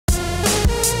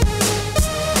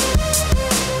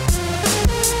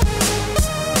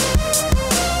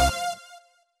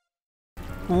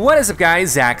What is up,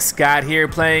 guys? Zack Scott here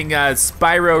playing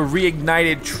Spyro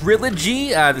Reignited Trilogy.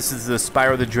 This is the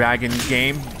Spyro the Dragon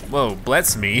game. Whoa,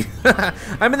 bless me.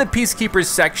 I'm in the Peacekeepers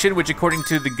section, which according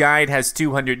to the guide has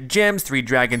 200 gems, 3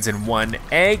 dragons, and 1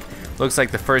 egg. Looks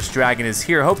like the first dragon is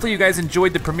here. Hopefully you guys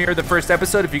enjoyed the premiere of the first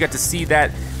episode. If you got to see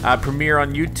that premiere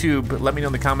on YouTube, let me know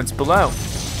in the comments below.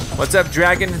 What's up,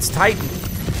 dragon? It's Titan.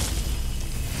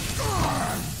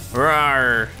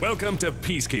 Rawr. Welcome to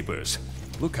Peacekeepers.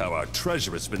 Look how our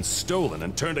treasure has been stolen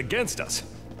and turned against us.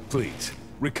 Please,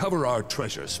 recover our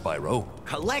treasure, Spyro.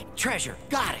 Collect treasure,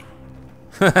 got it.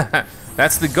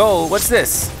 That's the goal. What's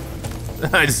this?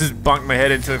 I just bonked my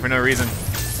head into it for no reason.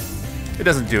 It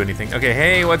doesn't do anything. Okay,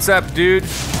 hey, what's up, dude?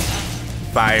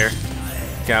 Fire.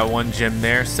 Got 1 gem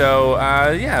there. So,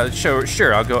 yeah,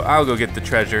 sure. I'll go get the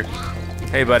treasure.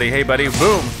 Hey, buddy.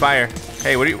 Boom, fire.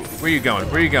 Hey, where are you going?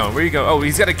 Where are you going? Oh,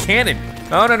 he's got a cannon.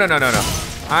 Oh, no.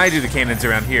 I do the cannons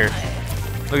around here.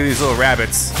 Look at these little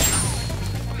rabbits.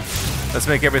 Let's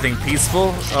make everything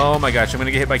peaceful. Oh my gosh, I'm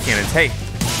gonna get hit by cannons. Hey,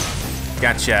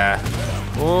 gotcha.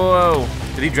 Whoa,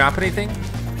 did he drop anything?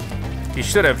 He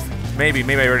should have. Maybe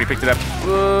I already picked it up.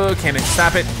 Whoa, cannon,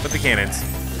 stop it with the cannons.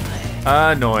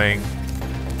 Annoying.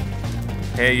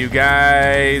 Hey, you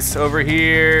guys, over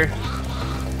here.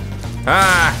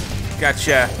 Ah,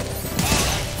 gotcha.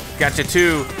 Gotcha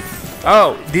too.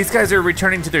 Oh, these guys are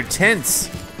returning to their tents.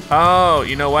 Oh,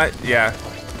 you know what? Yeah.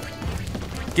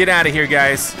 Get out of here,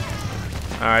 guys.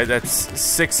 All right, that's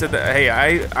 6 of the.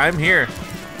 Hey, I'm here.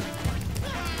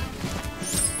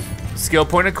 Skill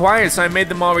point acquired. So I made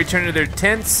them all return to their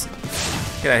tents.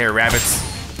 Get out of here, rabbits.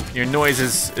 Your noise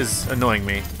is annoying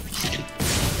me.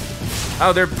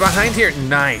 Oh, they're behind here.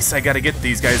 Nice. I gotta get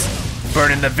these guys.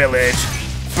 Burning the village.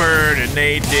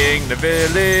 Burninating the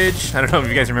village. I don't know if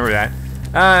you guys remember that.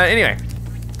 Anyway.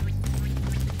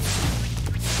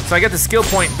 So I got the skill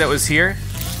point that was here.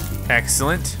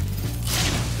 Excellent.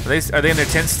 Are they in their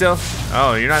tent still?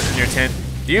 Oh, you're not in your tent.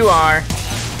 You are.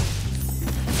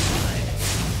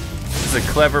 This is a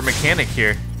clever mechanic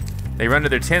here. They run to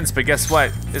their tents, but guess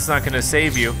what? It's not gonna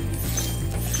save you.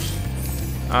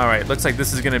 All right, looks like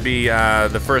this is gonna be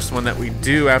the first one that we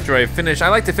do after I finish. I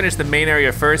like to finish the main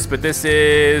area first, but this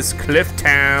is Cliff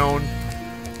Town.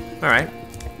 All right,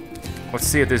 let's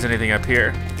see if there's anything up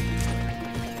here.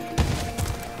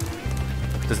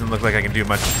 Doesn't look like I can do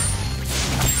much.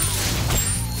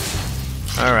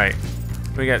 All right,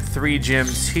 we got 3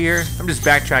 gems here. I'm just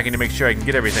backtracking to make sure I can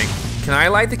get everything. Can I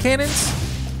light the cannons?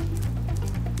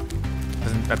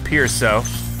 Doesn't appear so.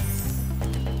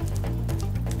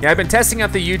 Yeah, I've been testing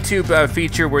out the YouTube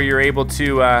feature where you're able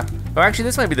to, oh, actually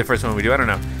this might be the first one we do, I don't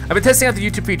know. I've been testing out the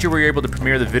YouTube feature where you're able to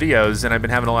premiere the videos, and I've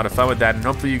been having a lot of fun with that, and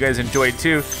hopefully you guys enjoy it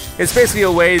too. It's basically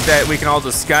a way that we can all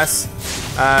discuss.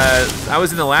 I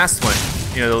was in the last one,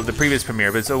 you know, the previous premiere,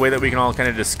 but it's a way that we can all kind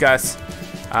of discuss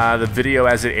the video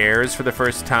as it airs for the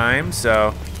first time.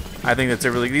 So I think that's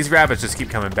a really, these rabbits just keep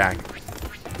coming back.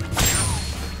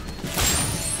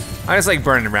 I just like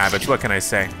burning rabbits, what can I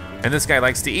say? And this guy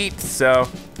likes to eat, so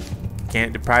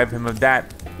can't deprive him of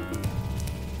that.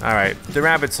 All right, the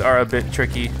rabbits are a bit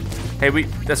tricky. Hey,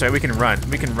 that's right, we can run.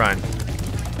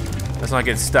 Let's not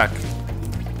get stuck.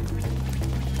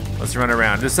 Let's run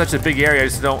around. This is such a big area,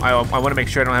 I want to make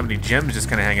sure I don't have any gems just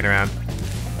kind of hanging around.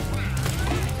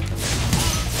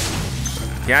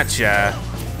 Gotcha.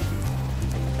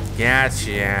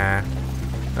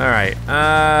 All right,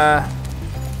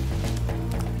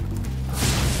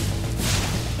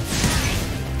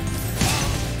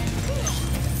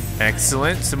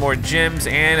 excellent, some more gems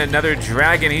and another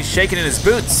dragon. He's shaking in his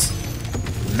boots.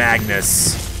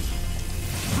 Magnus.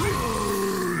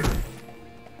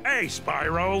 Hey,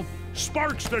 Spyro.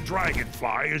 Sparks the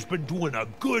Dragonfly has been doing a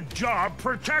good job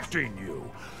protecting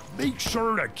you. Make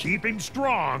sure to keep him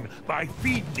strong by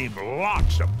feeding him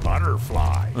lots of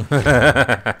butterfly.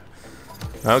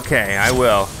 Okay, I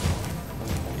will.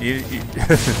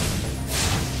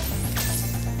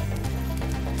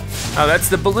 Oh, that's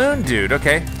the balloon dude,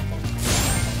 okay.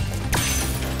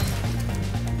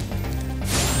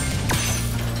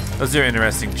 Those are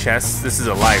interesting chests. This is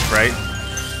a life, right?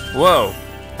 Whoa,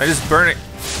 I just burn it.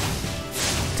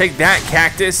 Take that,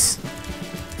 cactus.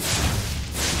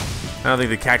 I don't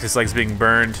think the cactus likes being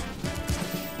burned.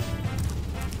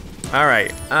 All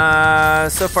right,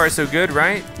 so far so good,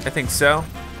 right? I think so.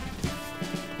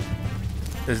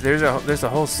 There's a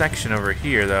whole section over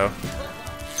here though.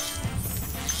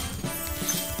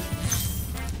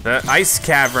 The ice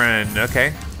cavern,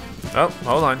 okay. Oh,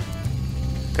 hold on.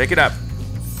 Pick it up.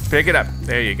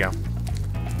 There you go.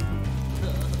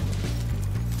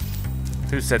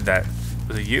 Who said that?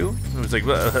 Was it you? It was like,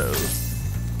 whoa.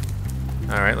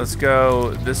 All right, let's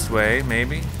go this way,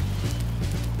 maybe.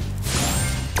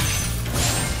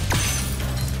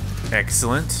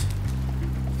 Excellent.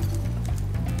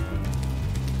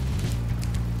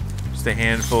 Just a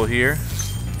handful here.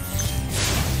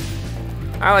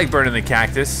 I like burning the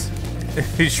cactus.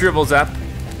 He shrivels up.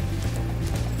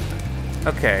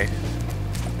 Okay.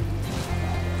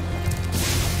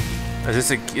 Is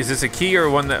this a key or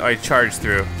one that I charge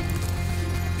through?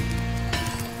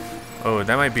 Oh,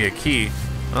 that might be a key.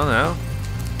 I don't know.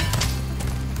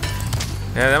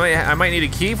 Yeah, I might need a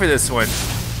key for this one.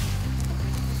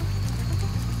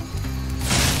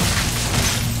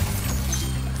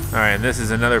 All right, and this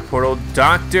is another portal.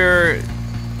 Dr.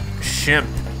 Shemp.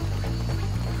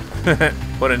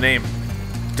 What a name.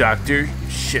 Dr.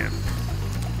 Shemp.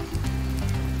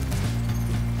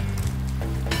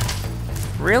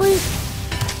 Really?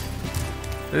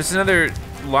 There's another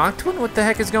locked one? What the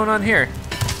heck is going on here?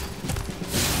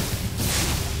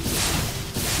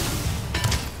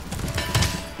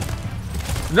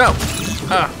 No!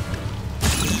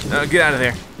 No, get out of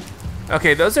there.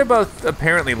 Okay, those are both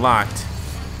apparently locked.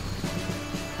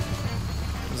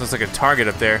 This looks like a target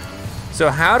up there. So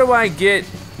how do I get...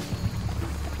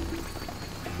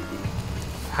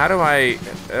 How do I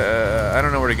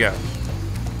don't know where to go.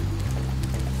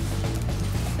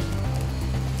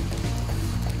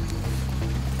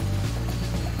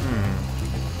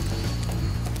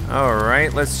 All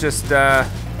right, let's just go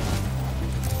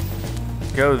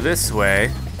this way.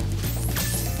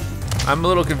 I'm a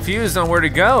little confused on where to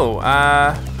go.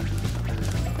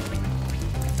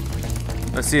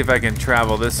 Let's see if I can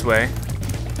travel this way.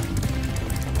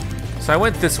 So I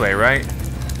went this way, right?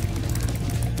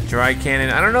 Dry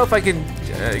cannon. I don't know if I can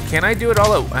I do it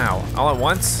all at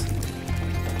once? Do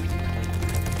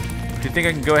you think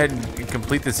I can go ahead and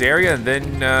complete this area and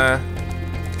then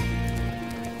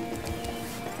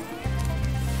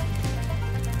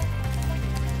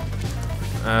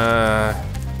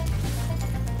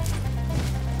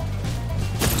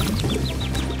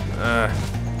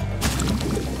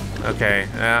okay,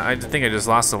 I think I just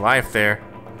lost a life there.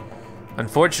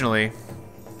 Unfortunately.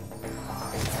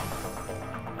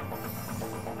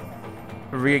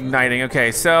 Reigniting,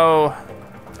 okay, so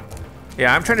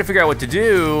yeah, I'm trying to figure out what to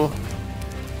do.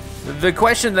 The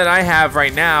question that I have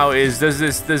right now is, does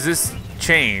this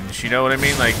change? You know what I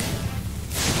mean? Like,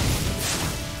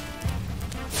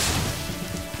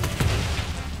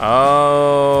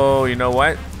 oh, you know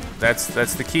what? That's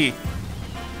the key.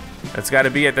 That's got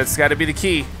to be it. That's got to be the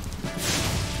key.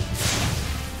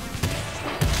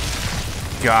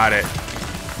 Got it.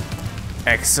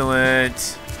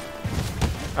 Excellent.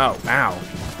 Oh, ow.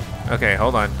 Okay,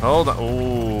 hold on. Hold on.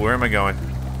 Ooh, where am I going?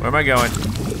 Where am I going?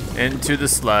 Into the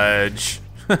sludge.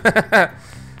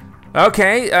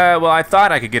 Okay, well, I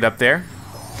thought I could get up there.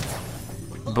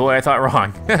 Boy, I thought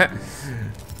wrong.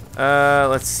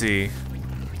 Let's see.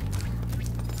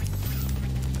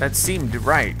 That seemed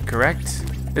right, correct?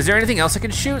 Is there anything else I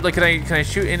can shoot? Like, can I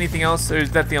shoot anything else, or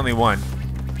is that the only one?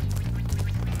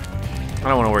 I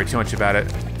don't want to worry too much about it.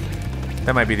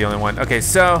 That might be the only one. Okay,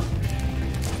 so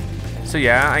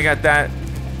yeah, I got that.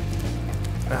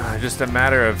 Just a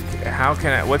matter of how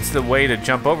can I, what's the way to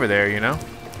jump over there, you know?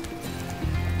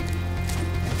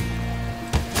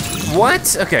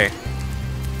 What? Okay.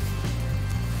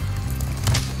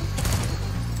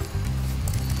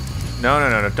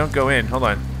 No, don't go in, hold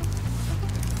on.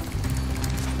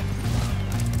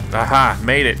 Aha,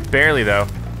 made it, barely though.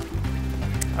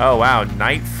 Oh wow,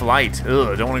 night flight.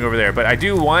 Ugh, don't want to go over there, but I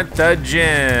do want the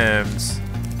gems.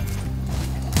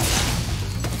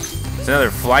 It's another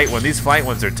flight one. These flight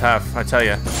ones are tough, I tell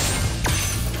you.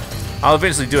 I'll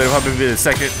eventually do it. It'll probably be the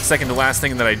second to last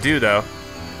thing that I do, though.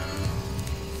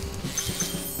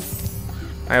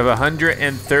 I have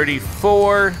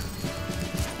 134.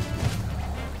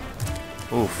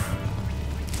 Oof.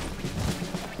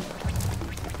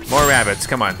 More rabbits,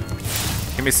 come on.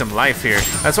 Give me some life here.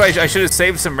 That's why I should have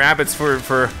saved some rabbits for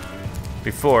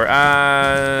before.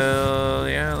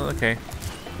 Yeah, okay.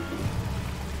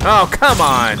 Oh, come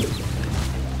on.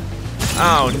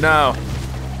 Oh, no.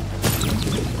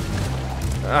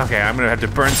 Okay, I'm gonna have to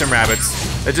burn some rabbits.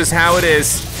 That's just how it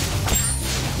is.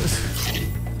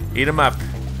 Eat them up.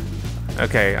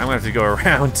 Okay, I'm gonna have to go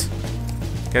around.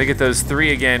 Gotta get those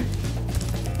 3 again.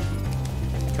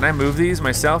 Can I move these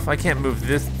myself? I can't move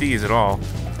these at all.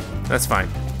 That's fine.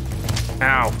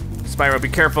 Ow. Spyro, be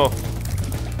careful.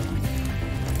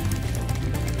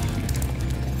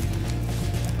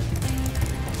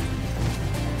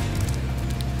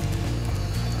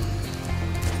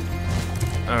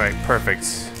 All right, perfect.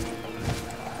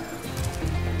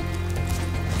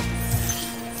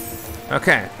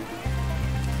 Okay.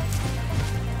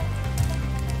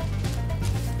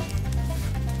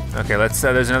 Okay, let's,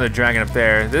 there's another dragon up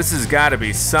there. This has gotta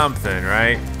be something,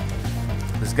 right?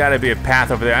 There's gotta be a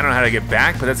path over there. I don't know how to get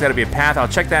back, but that's gotta be a path. I'll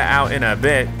check that out in a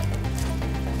bit.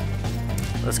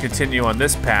 Let's continue on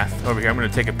this path over here. I'm gonna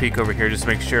take a peek over here just to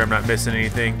make sure I'm not missing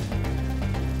anything.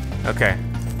 Okay.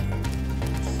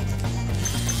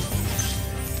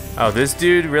 Oh, this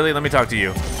dude, really? Let me talk to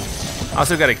you.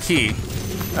 Also got a key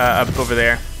up over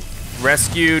there.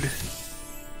 Rescued.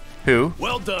 Who?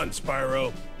 Well done,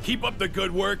 Spyro. Keep up the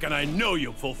good work, and I know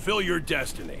you'll fulfill your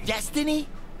destiny. Destiny?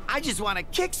 I just want to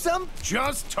kick some.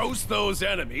 Just toast those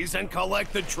enemies and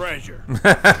collect the treasure.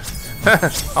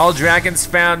 All dragons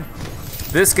found.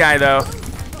 This guy, though.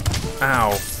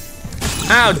 Ow.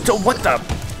 Ow, what the?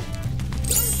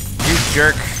 You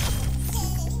jerk.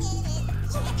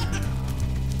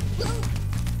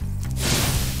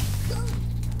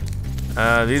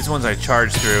 These ones I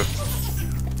charged through.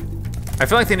 I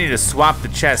feel like they need to swap the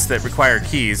chests that require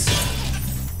keys.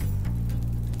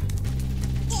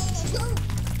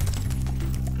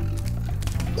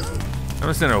 I'm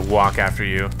just gonna walk after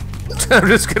you. I'm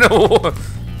just gonna walk.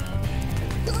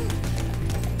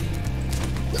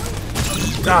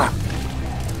 Ah!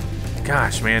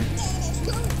 Gosh, man.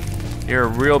 You're a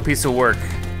real piece of work.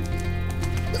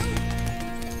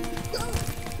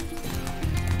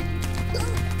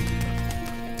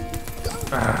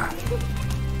 Ah.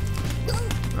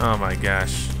 Oh my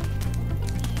gosh.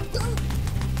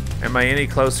 Am I any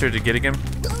closer to getting him?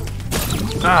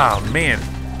 Oh man.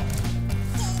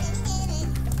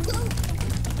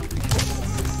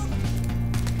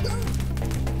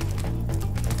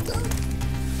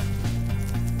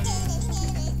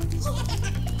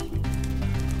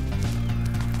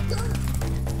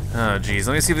 Oh geez,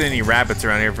 let me see if there's any rabbits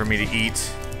around here for me to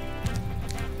eat.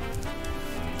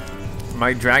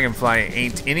 My dragonfly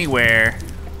ain't anywhere.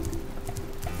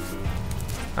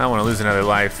 I don't want to lose another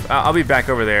life. I'll be back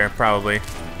over there, probably.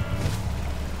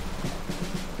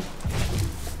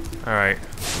 Alright.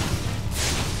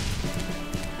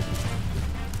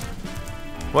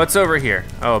 What's over here?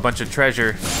 Oh, a bunch of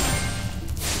treasure.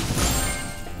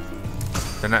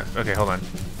 They're not... Okay, hold on.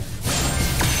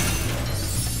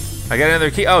 I got another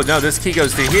key. Oh, no, this key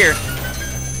goes to here.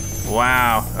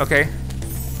 Wow. Okay.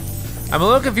 I'm a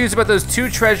little confused about those two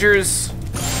treasures.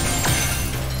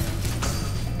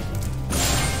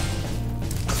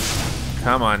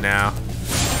 Come on now.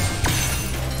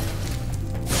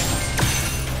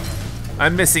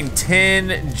 I'm missing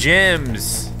 10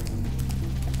 gems.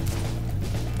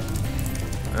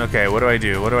 Okay, what do I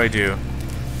do? What do I do?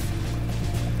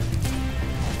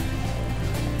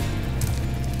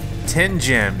 10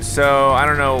 gems. So I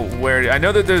don't know where. I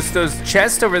know that there's those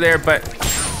chests over there, but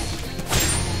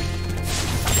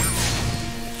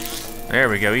there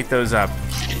we go. Eat those up.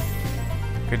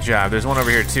 Good job. There's one over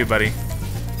here too, buddy.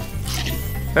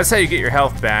 That's how you get your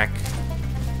health back.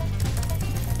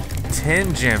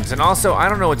 10 gems. And also, I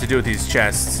don't know what to do with these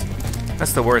chests.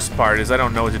 That's the worst part, is I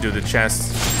don't know what to do with the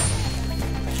chests.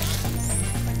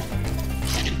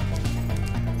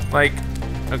 Like,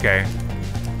 okay.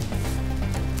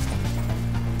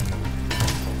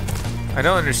 I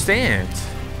don't understand.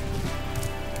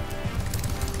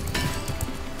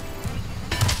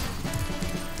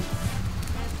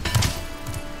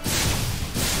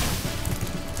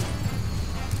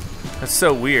 That's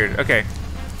so weird. Okay.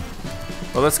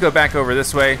 Well, let's go back over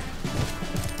this way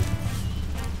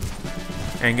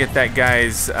and get that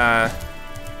guy's,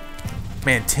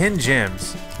 man, 10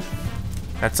 gems.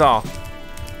 That's all.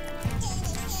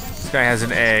 This guy has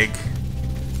an egg.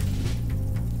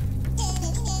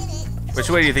 Which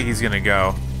way do you think he's gonna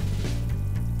go?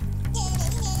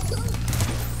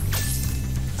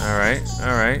 All right,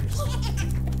 all right.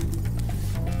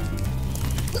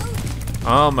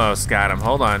 Almost got him,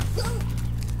 hold on.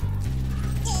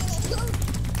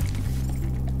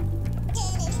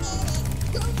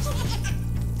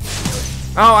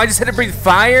 Oh, I just had to breathe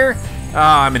fire? Oh,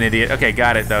 I'm an idiot. Okay,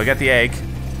 got it though, got the egg.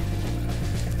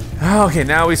 Okay,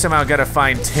 now we somehow gotta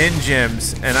find 10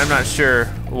 gems, and I'm not sure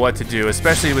what to do,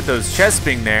 especially with those chests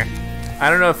being there. I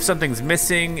don't know if something's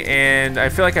missing, and I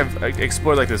feel like I've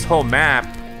explored like this whole map.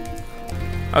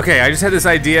 Okay, I just had this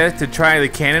idea to try the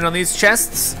cannon on these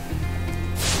chests.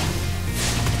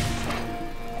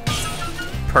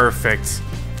 Perfect.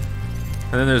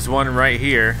 And then there's one right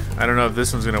here. I don't know if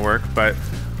this one's gonna work, but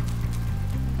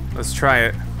let's try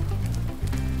it.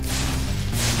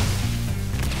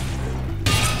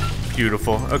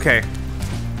 Beautiful. Okay.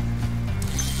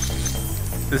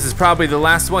 This is probably the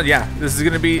last one. Yeah, this is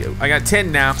gonna be, I got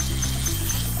 10 now.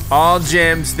 All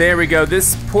gems, there we go.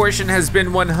 This portion has been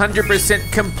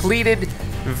 100% completed.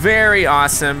 Very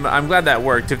awesome. I'm glad that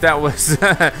worked. If that was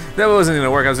that wasn't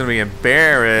gonna work, I was gonna be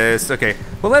embarrassed. Okay,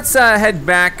 well let's head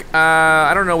back.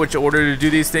 I don't know which order to do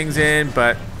these things in,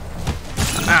 but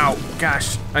ow,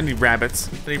 gosh, I need rabbits.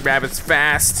 I need rabbits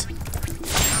fast.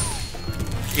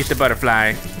 Eat the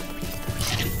butterfly.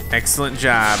 Excellent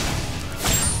job.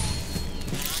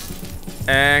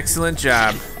 Excellent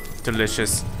job.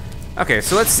 Delicious. Okay,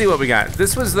 so let's see what we got.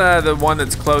 This was the one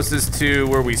that's closest to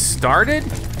where we started.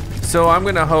 So I'm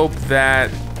gonna hope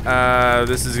that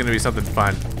this is gonna be something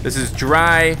fun. This is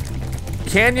Dry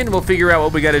Canyon. We'll figure out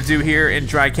what we gotta do here in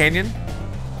Dry Canyon.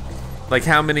 Like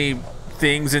how many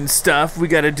things and stuff we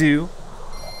gotta do.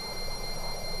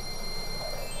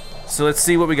 So let's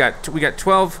see what we got. We got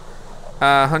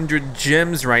 1,200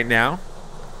 gems right now.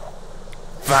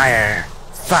 Fire,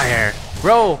 fire,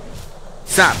 roll,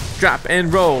 stop, drop,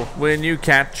 and roll when you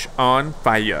catch on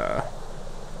fire.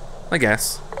 I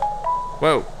guess.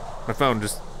 Whoa. My phone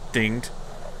just dinged.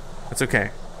 That's okay.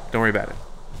 Don't worry about it.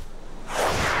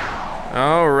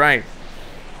 All right.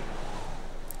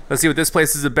 Let's see what this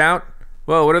place is about.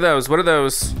 Whoa, what are those? What are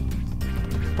those?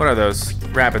 What are those?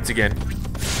 Rabbits again.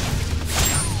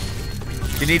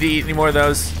 Do you need to eat any more of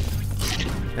those?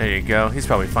 There you go. He's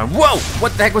probably fine. Whoa!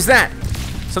 What the heck was that?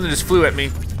 Something just flew at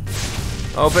me.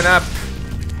 Open up.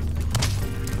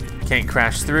 Can't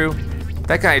crash through.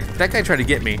 That guy tried to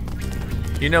get me.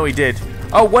 You know he did.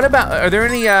 Oh, what about, are there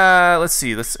any, let's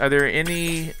see, are there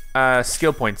any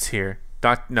skill points here?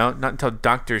 No, not until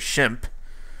Dr. Shemp.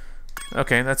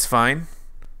 Okay, that's fine.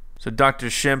 So Dr.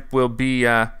 Shemp will be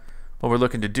what we're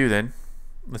looking to do then.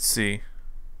 Let's see.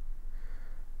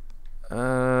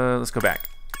 Let's go back.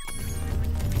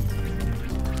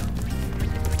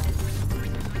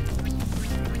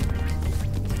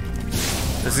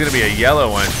 This is gonna be a yellow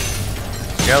one.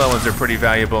 Yellow ones are pretty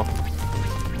valuable.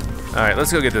 All right,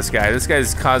 let's go get this guy. This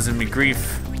guy's causing me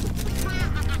grief.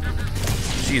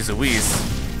 Jeez Louise.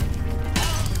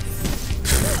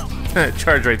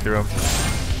 Charge right through him.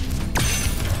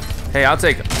 Hey, I'll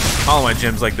take all my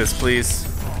gems like this, please.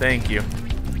 Thank you.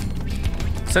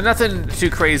 So nothing too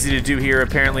crazy to do here,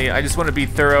 apparently. I just want to be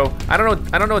thorough. I don't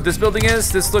know what this building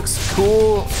is. This looks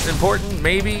cool, important,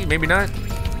 maybe, maybe not.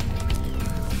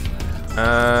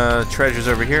 Treasures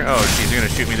over here. Oh, geez, they're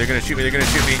gonna shoot me. They're gonna shoot me. They're gonna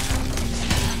shoot me.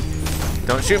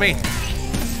 Don't shoot me.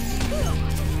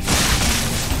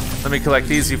 Let me collect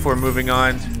these before moving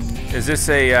on. Is this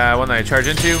a one that I charge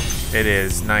into? It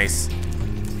is. Nice.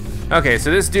 Okay,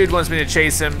 so this dude wants me to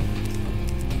chase him.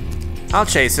 I'll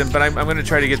chase him, but I'm gonna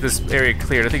try to get this area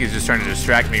cleared. I think he's just trying to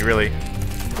distract me, really.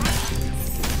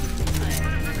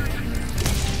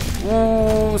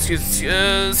 Ooh,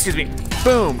 excuse me.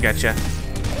 Boom, gotcha.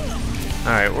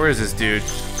 All right, where is this dude?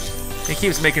 He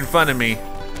keeps making fun of me.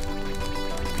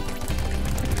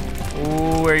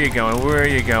 Ooh, where are you going? Where are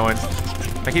you going?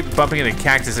 I keep bumping into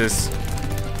cactuses.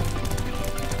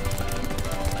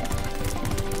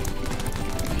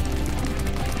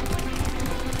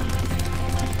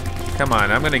 Come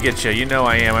on, I'm gonna get you. You know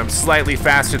I am. I'm slightly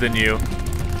faster than you.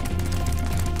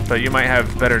 But you might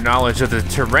have better knowledge of the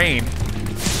terrain.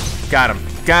 Got him.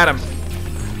 Got him.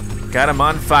 Got him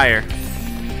on fire.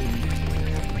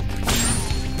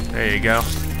 There you go.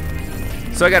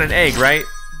 So I got an egg, right?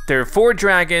 There are 4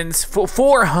 dragons,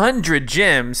 400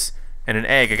 gems, and an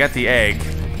egg. I got the egg.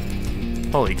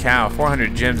 Holy cow,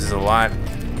 400 gems is a lot.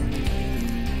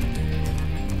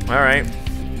 All right.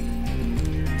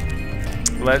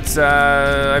 Let's,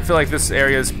 I feel like this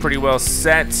area is pretty well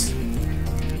set.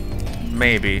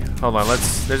 Maybe. Hold on,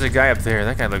 there's a guy up there.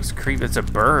 That guy looks creepy. It's a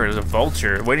bird, it's a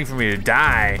vulture, waiting for me to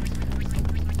die.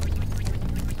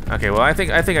 Okay, well, I think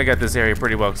I got this area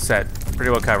pretty well set, pretty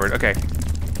well covered. Okay,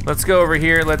 let's go over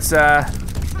here. Let's, don't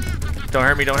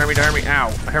hurt me, don't hurt me, don't hurt me. Ow,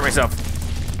 I hurt myself.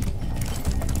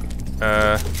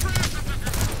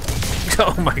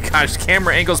 Oh my gosh,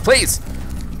 camera angles, please.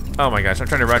 Oh my gosh, I'm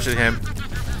trying to rush at him.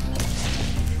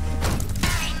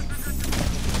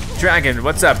 Dragon,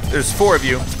 what's up? There's 4 of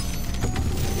you.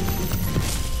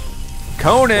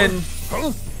 Conan.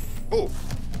 Huh? Oh.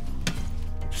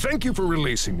 Thank you for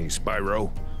releasing me,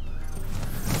 Spyro.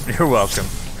 You're welcome.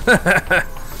 All right,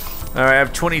 I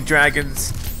have 20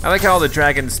 dragons. I like how all the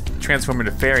dragons transform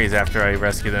into fairies after I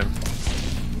rescue them.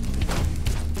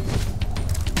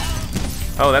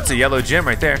 Oh, that's a yellow gem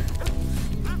right there.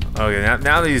 Okay,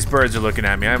 now these birds are looking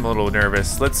at me. I'm a little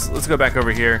nervous. Let's go back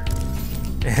over here,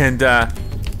 and I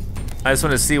just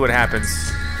want to see what happens.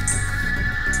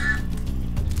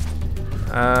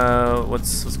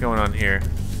 What's going on here?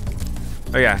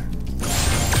 Oh yeah.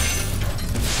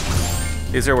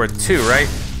 These are worth 2, right?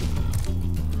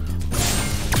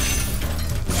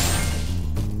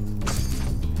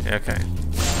 Okay.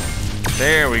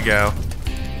 There we go.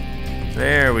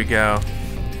 There we go.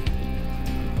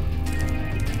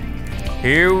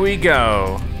 Here we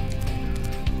go.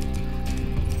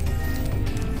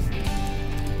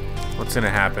 What's gonna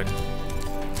happen?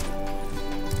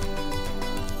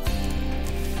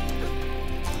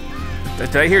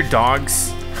 Did I hear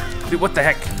dogs? Dude, what the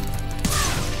heck?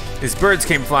 These birds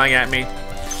came flying at me.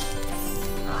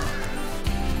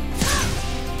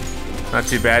 Not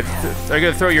too bad. Are you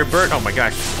gonna throw your bird? Oh my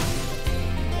gosh.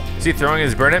 Is he throwing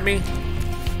his bird at me?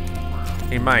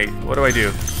 He might. What do I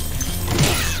do?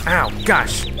 Ow,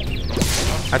 gosh.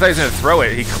 I thought he was gonna throw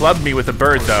it. He clubbed me with a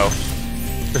bird though.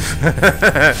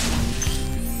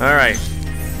 All right.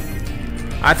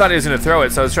 I thought he was gonna throw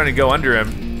it, so I was trying to go under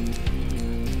him.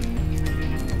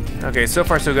 Okay, so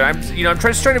far so good. I'm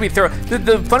just trying to be thorough.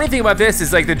 The funny thing about this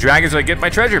is like the dragons like get my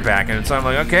treasure back, and so I'm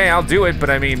like, okay, I'll do it. But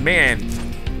I mean, man,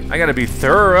 I gotta be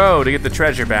thorough to get the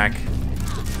treasure back.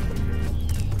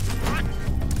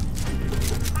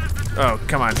 Oh,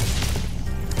 come on.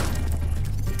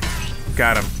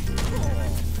 Got him.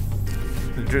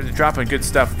 They're dropping good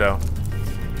stuff though.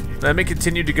 Let me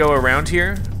continue to go around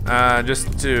here,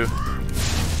 just to.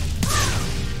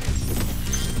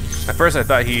 At first I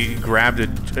thought he grabbed it.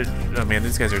 Oh man,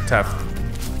 these guys are tough.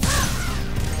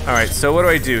 All right, so what do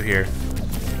I do here?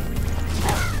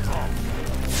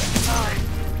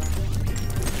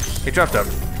 He dropped a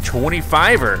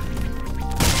 25er.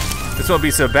 This won't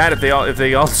be so bad if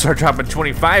they all start dropping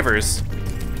 25ers.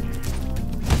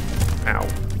 Ow.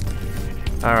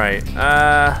 All right.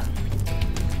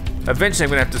 Eventually I'm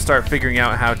gonna have to start figuring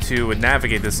out how to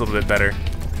navigate this a little bit better.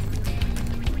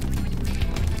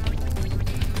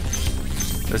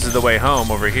 This is the way home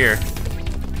over here.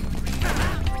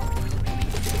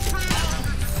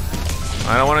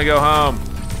 I don't want to go home.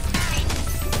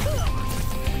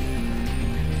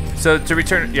 So to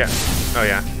return, yeah. Oh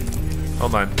yeah.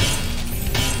 Hold on.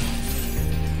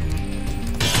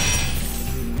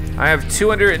 I have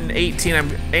 218.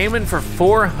 I'm aiming for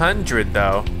 400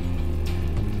 though.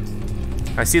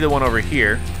 I see the one over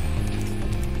here.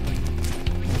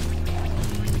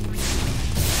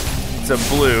 It's a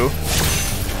blue.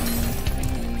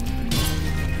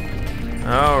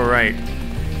 All right.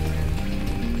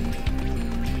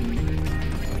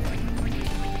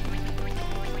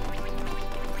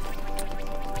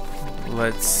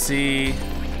 Let's see.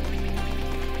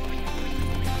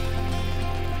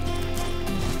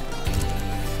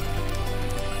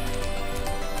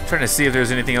 I'm trying to see if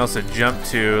there's anything else to jump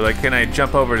to. Like, can I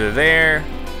jump over to there?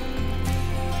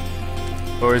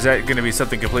 Or is that gonna be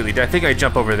something completely different? I think I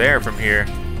jump over there from here.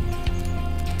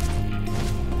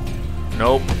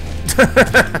 Nope.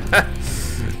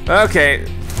 Okay.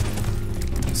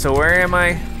 So where am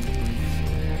I?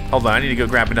 Hold on, I need to go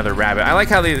grab another rabbit. I like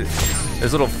how there's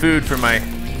little food for my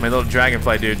little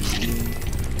dragonfly dude.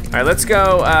 All right, let's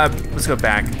go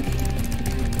back.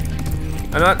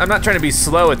 I'm not trying to be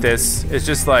slow at this. It's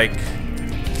just like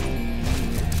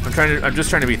I'm just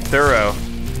trying to be thorough.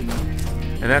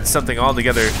 And that's something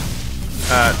altogether.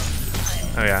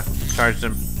 Oh yeah, charged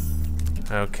him.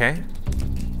 Okay.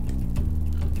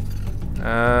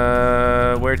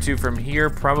 Where to from here?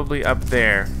 Probably up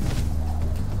there.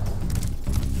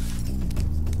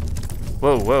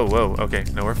 Whoa, whoa, whoa. Okay,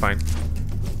 no, we're fine.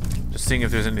 Just seeing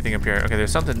if there's anything up here. Okay,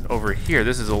 there's something over here.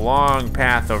 This is a long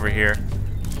path over here.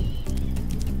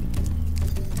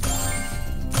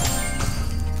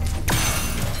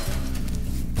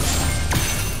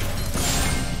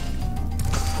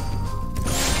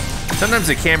 Sometimes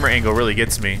the camera angle really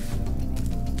gets me.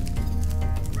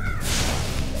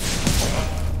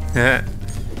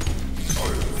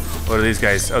 What are these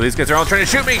guys? Oh, these guys are all trying to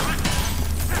shoot me!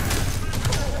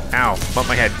 Ow, bumped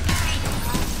my head.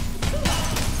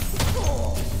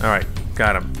 All right,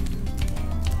 got him.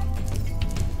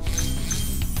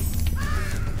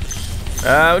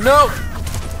 No!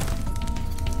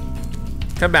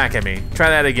 Come back at me. Try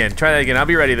that again. Try that again. I'll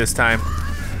be ready this time.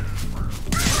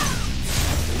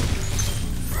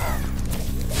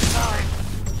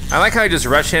 I like how I just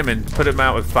rush him and put him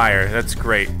out with fire. That's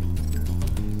great.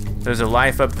 There's a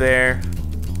life up there.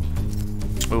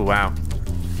 Oh, wow.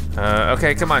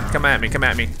 Okay, come on. Come at me. Come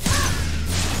at me.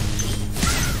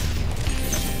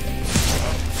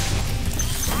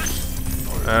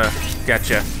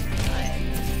 Gotcha.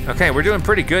 Okay, we're doing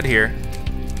pretty good here.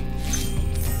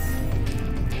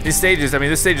 These stages, I mean,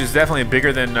 this stage is definitely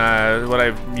bigger than what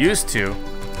I'm used to.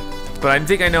 But I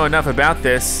think I know enough about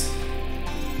this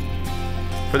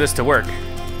for this to work.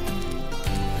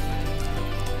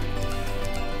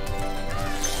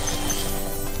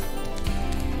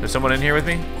 There's someone in here with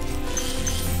me?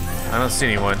 I don't see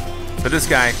anyone. But this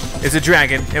guy is a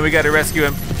dragon, and we gotta rescue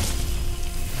him.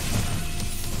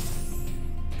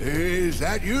 Is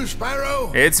that you,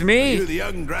 Spyro? It's me. You the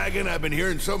young dragon I've been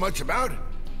hearing so much about?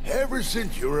 Ever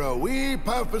since you were a wee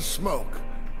puff of smoke,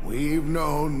 we've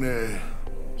known,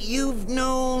 You've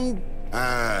known...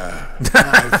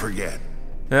 I forget.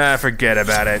 Forget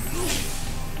about it.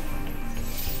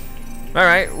 All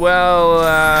right,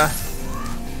 well,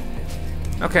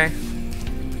 okay.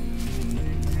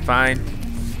 Fine.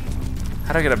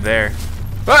 How do I get up there?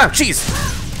 Oh, jeez!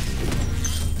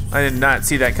 I did not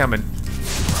see that coming.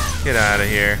 Get out of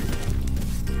here.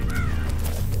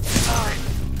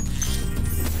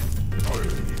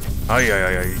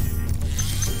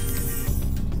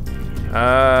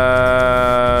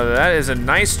 That is a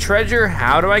nice treasure.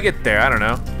 How do I get there? I don't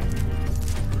know.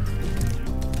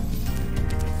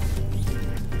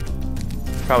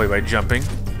 Probably by jumping.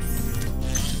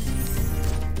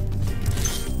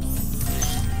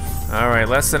 All right,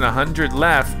 less than 100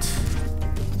 left.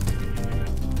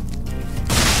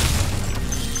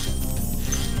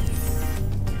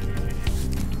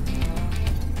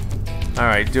 All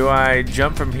right, do I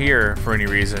jump from here for any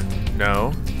reason?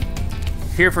 No.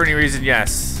 Here for any reason?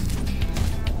 Yes.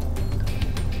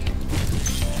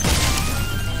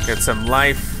 Get some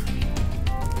life.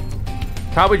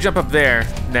 Probably jump up there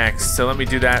next, so let me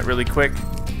do that really quick.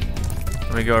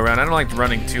 Let me go around. I don't like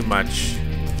running too much.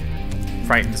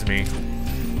 Frightens me.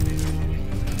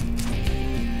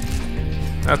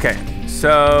 Okay,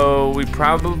 so we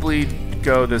probably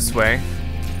go this way.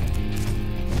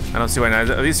 I don't see why not.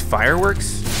 Are these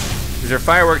fireworks? These are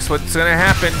fireworks. What's gonna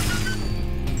happen?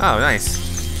 Oh, nice.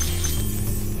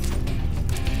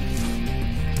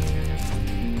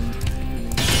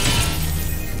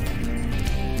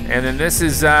 And then this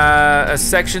is a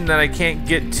section that I can't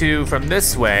get to from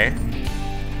this way,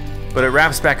 but it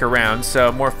wraps back around, so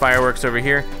more fireworks over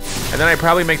here. And then I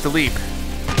probably make the leap.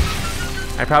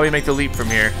 I probably make the leap from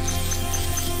here.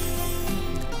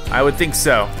 I would think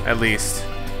so, at least.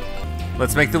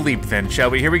 Let's make the leap then, shall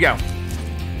we? Here we go.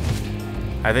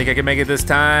 I think I can make it this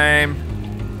time.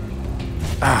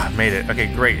 Ah, made it.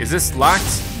 Okay, great. Is this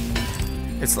locked?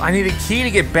 I need a key to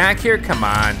get back here? Come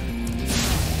on.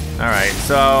 All right,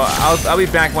 so I'll be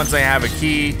back once I have a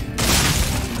key.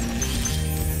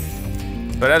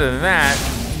 But other than that,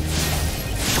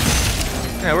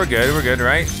 yeah, we're good,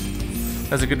 right?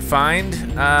 That's a good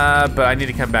find, but I need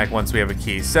to come back once we have a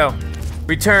key. So,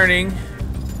 returning.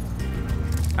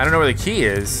 I don't know where the key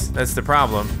is. That's the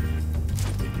problem.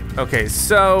 Okay,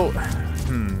 so,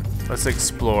 let's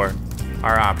explore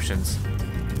our options.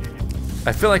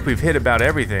 I feel like we've hit about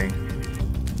everything.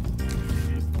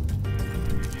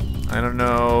 I don't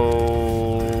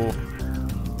know.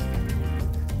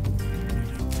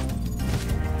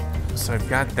 So I've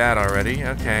got that already.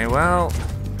 Okay, well.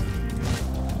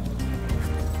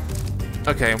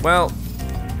 Okay, well.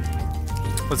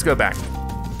 Let's go back.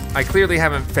 I clearly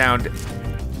haven't found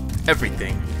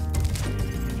everything.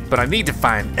 But I need to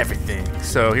find everything.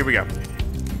 So here we go.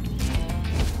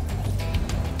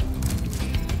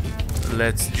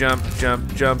 Let's jump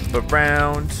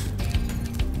around.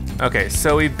 Okay,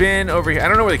 so we've been over here. I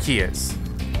don't know where the key is.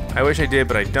 I wish I did,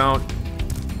 but I don't.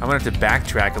 I'm gonna have to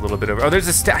backtrack a little bit over. Oh, there's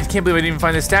a I can't believe I didn't even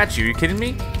find the statue. Are you kidding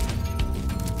me?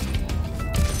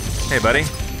 Hey, buddy.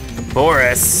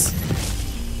 Boris.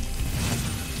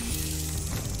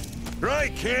 Dry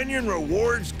Canyon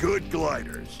rewards good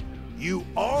gliders. You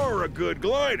are a good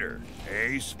glider,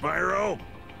 eh, Spyro?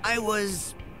 I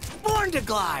was born to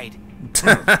glide.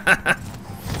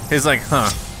 He's like,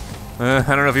 huh. I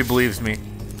don't know if he believes me.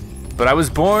 But I was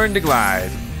born to glide.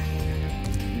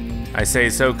 I say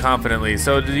so confidently.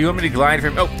 So do you want me to glide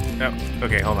from? Oh, no.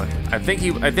 Okay, hold on. I think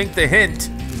the hint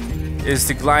is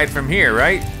to glide from here,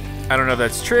 right? I don't know if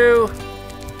that's true,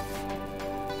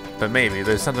 but maybe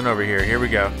there's something over here. Here we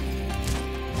go.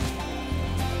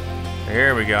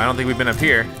 There we go. I don't think we've been up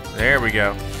here. There we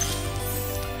go.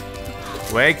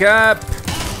 Wake up.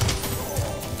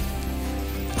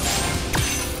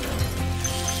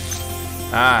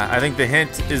 Ah, I think the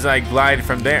hint is I glide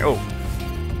from there. Oh,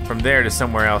 from there to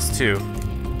somewhere else too.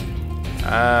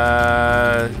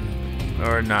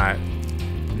 Or not.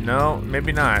 No,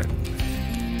 maybe not.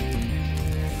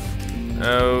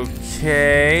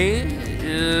 Okay.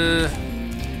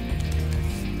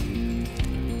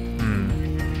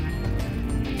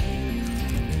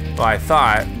 Well, I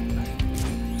thought.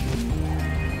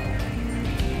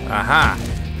 Aha.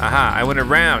 Aha, I went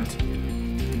around.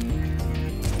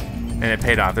 And it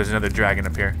paid off. There's another dragon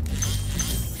up here.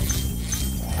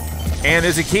 And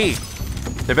there's a key.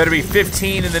 There better be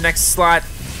 15 in the next slot.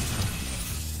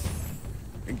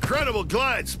 incredible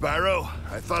glide, Spyro.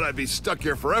 I thought I'd be stuck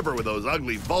here forever with those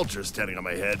ugly vultures standing on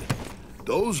my head.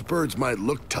 Those birds might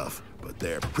look tough, but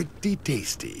they're pretty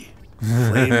tasty.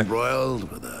 Flame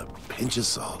broiled with a pinch of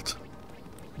salt.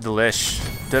 Delicious.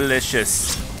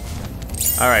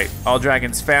 All right, all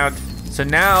dragons found. So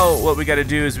now what we gotta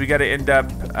do is we gotta end up,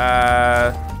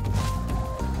 I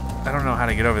don't know how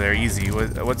to get over there easy.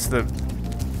 What's the,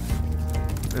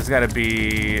 there's gotta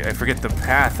be, I forget the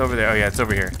path over there. Oh yeah, it's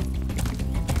over here.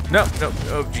 No,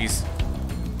 oh geez.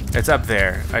 It's up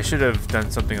there. I should have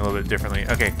done something a little bit differently.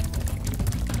 Okay,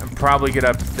 I'll probably get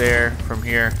up there from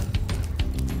here,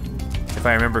 if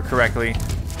I remember correctly.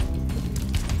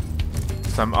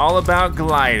 So I'm all about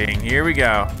gliding. Here we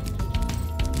go.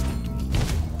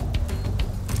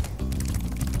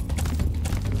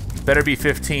 Better be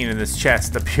 15 in this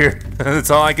chest up here. That's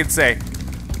all I can say.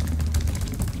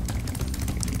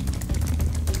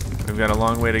 We've got a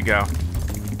long way to go.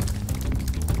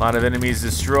 A lot of enemies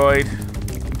destroyed.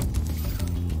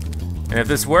 And if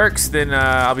this works, then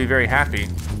I'll be very happy.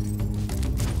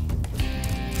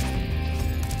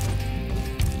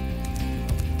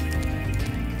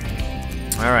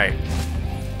 All right.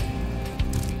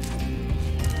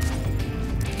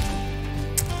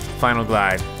 Final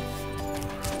glide.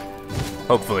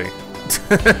 Hopefully.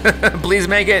 Please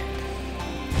make it.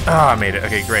 Oh, I made it.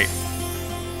 Okay, great.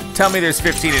 Tell me there's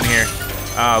 15 in here.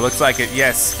 Looks like it.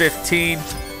 Yes, 15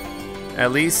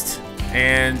 at least.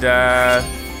 And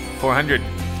 400.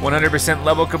 100%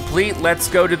 level complete. Let's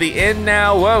go to the end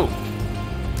now. Whoa.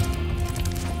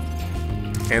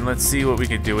 And let's see what we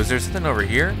can do. Is there something over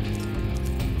here?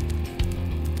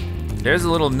 There's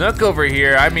a little nook over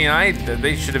here. I mean,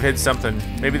 they should have hit something.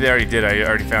 Maybe they already did. I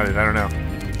already found it. I don't know.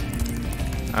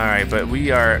 All right, but we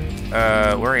are,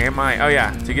 where am I? Oh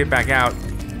yeah, to get back out.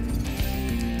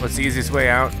 What's the easiest way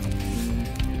out?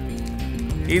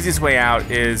 Easiest way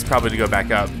out is probably to go back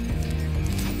up.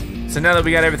 So now that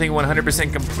we got everything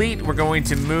 100% complete, we're going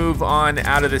to move on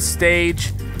out of this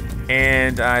stage.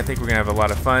 And I think we're gonna have a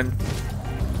lot of fun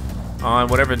on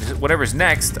whatever's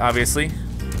next, obviously.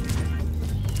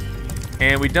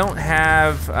 And we don't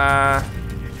have, I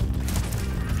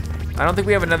don't think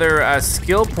we have another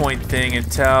skill point thing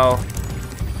until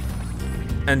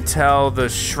the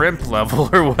shrimp level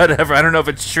or whatever. I don't know if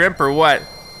it's shrimp or what.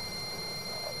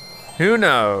 Who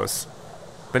knows?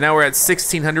 But now we're at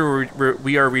 1600.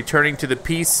 We are returning to the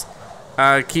Peace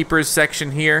Keepers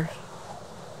section here.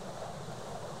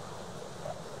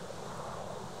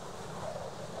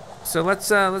 So let's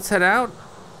head out.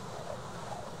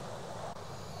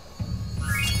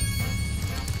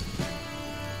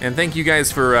 And thank you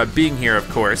guys for being here, of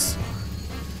course.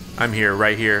 I'm here,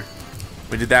 right here.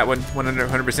 We did that one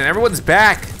 100%. Everyone's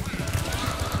back.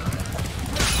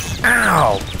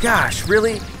 Ow, gosh,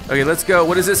 really? Okay, let's go.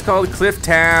 What is this called? Cliff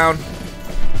Town.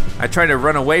 I tried to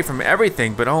run away from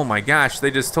everything, but oh my gosh,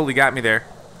 they just totally got me there.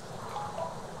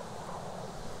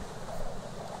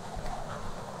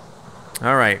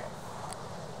 All right,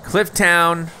 Cliff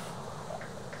Town.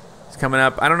 Coming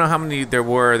up. I don't know how many there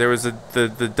were. There was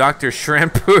the Dr.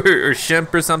 Shrimp or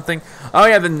Shemp or something. Oh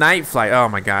yeah, the night flight. Oh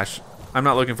my gosh. I'm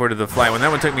not looking forward to the flight one.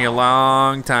 That one took me a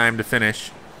long time to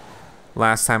finish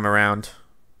last time around.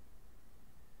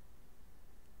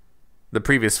 The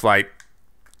previous flight.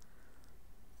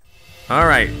 All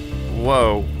right.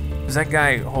 Whoa. Is that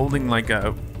guy holding like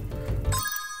a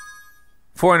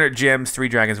 400 gems, 3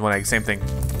 dragons, 1 egg? Same thing.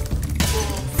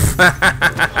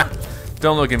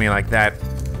 Don't look at me like that.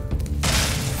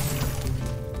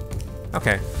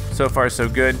 Okay, so far so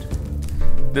good.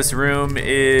 This room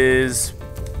is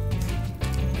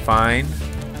fine.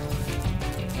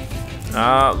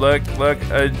 Look,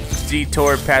 a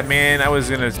detour path. Man, I was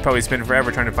gonna probably spend forever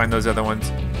trying to find those other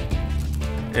ones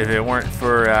if it weren't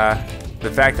for the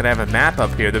fact that I have a map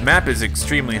up here. The map is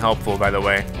extremely helpful, by the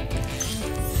way.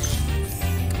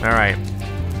 All right,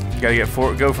 gotta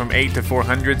go from 8 to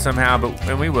 400 somehow,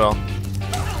 and we will.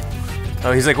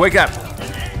 Oh, he's like, wake up.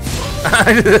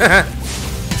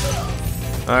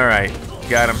 All right,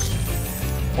 got him.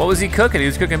 What was he cooking? He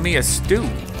was cooking me a stew.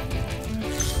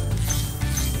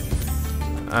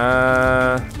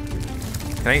 Can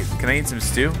I eat some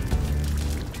stew?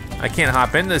 I can't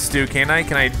hop in the stew, can I?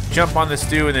 Can I jump on the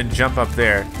stew and then jump up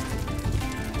there?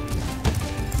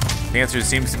 The answer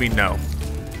seems to be no.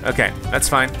 Okay, that's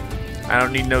fine. I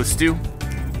don't need no stew.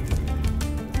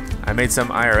 I made some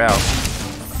IRL.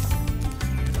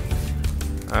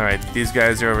 All right, these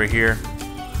guys are over here.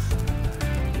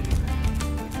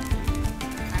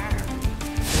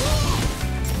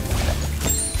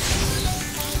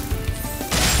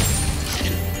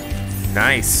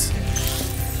 Nice.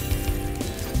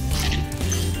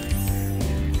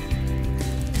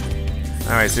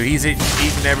 right, so he's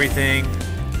eating everything.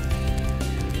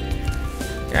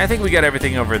 Yeah, I think we got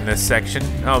everything over in this section.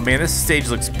 Oh man, this stage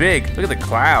looks big. Look at the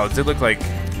clouds. They look like,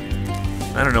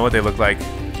 I don't know what they look like.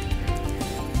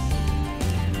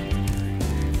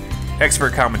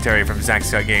 Expert commentary from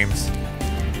ZackScottGames.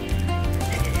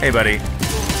 Hey, buddy.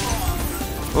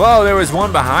 Whoa, there was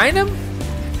one behind him?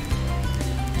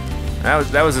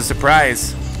 That was a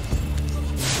surprise.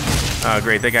 Oh,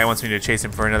 great. That guy wants me to chase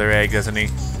him for another egg, doesn't he?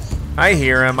 I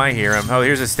hear him. I hear him. Oh,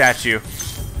 here's a statue.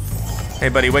 Hey,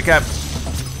 buddy, wake up.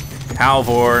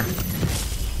 Halvor.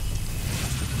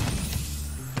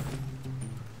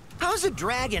 How's a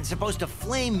dragon supposed to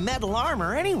flame metal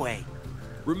armor anyway?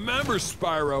 Remember,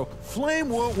 Spyro, flame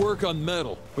won't work on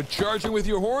metal, but charging with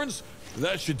your horns,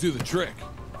 that should do the trick.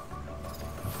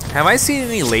 Have I seen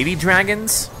any lady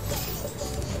dragons?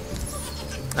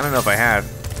 I don't know if I have.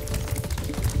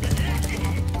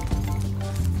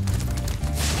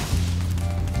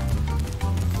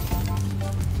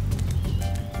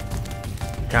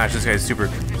 Gosh, this guy's super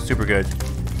good.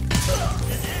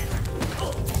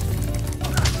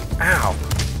 Ow.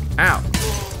 Ow.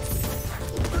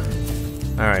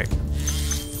 All right. I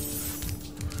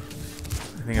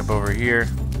think up over here.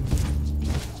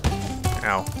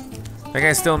 Ow. That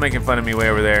guy's still making fun of me way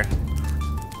over there.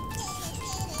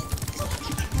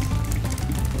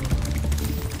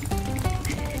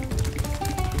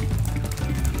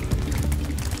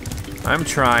 I'm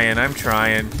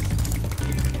trying.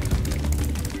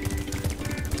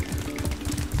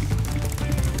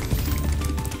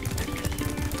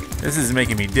 This is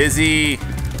making me dizzy.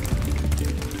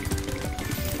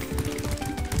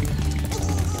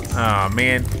 Oh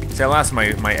man, see, I lost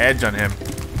my edge on him.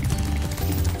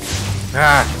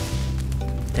 Ah,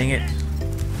 dang it.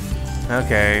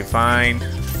 Okay, fine.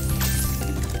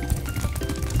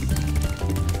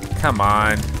 Come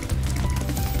on.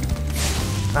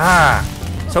 Ah,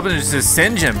 I was hoping to just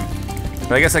singe him,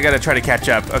 but I guess I gotta try to catch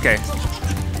up. Okay.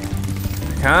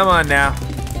 Come on now.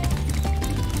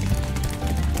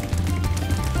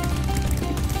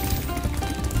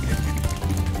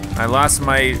 I lost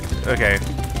my, okay.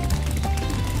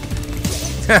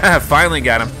 Finally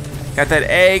got him. Got that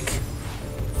egg.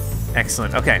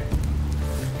 Excellent, okay.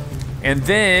 And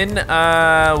then,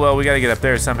 well, we gotta get up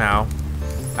there somehow.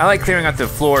 I like clearing out the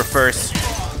floor first.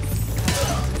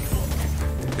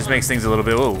 Just makes things a little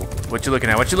bit, ooh, what you looking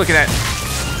at? What you looking at?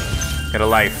 Got a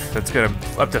life, that's good. I'm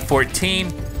up to 14.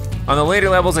 On the later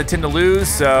levels, I tend to lose,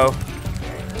 so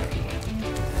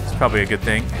it's probably a good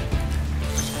thing.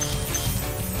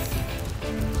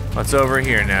 What's over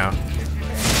here now?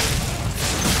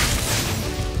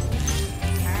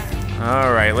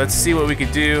 All right, let's see what we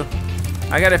could do.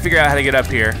 I gotta figure out how to get up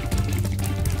here.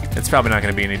 It's probably not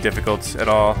gonna be any difficult at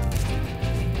all.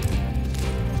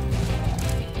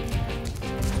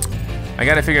 I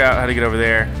gotta figure out how to get over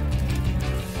there.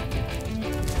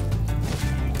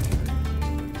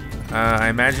 I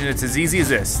imagine it's as easy as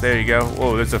this. There you go.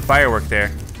 Whoa, there's a firework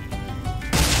there.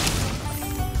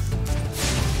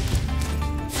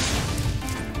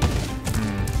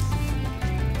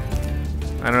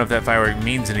 I don't know if that firework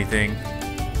means anything.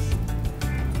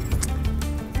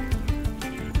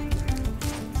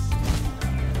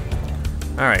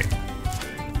 All right.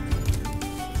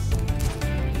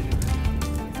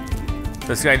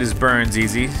 This guy just burns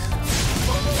easy.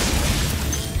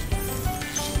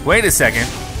 Wait a second.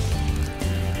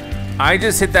 I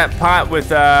just hit that pot with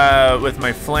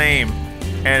my flame,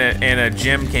 and a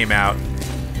gem came out.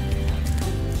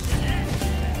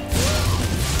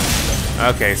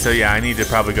 Okay, so yeah, I need to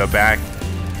probably go back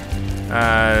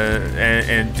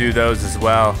and do those as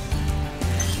well.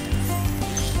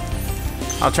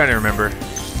 I'll try to remember.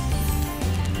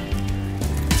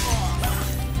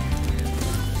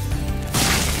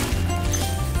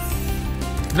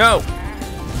 No!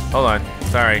 Hold on,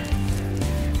 sorry.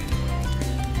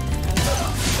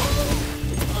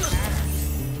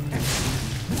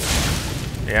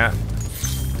 Yeah.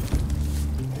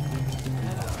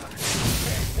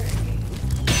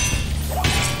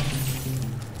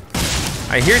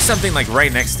 I hear something like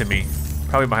right next to me.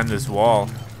 Probably behind this wall.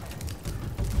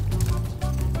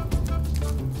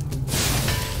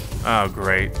 Oh,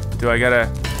 great. Do I gotta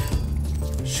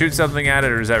shoot something at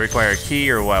it, or does that require a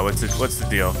key, or what? What's the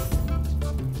deal?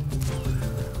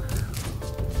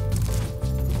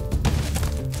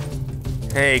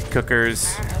 Hey,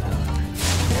 cookers.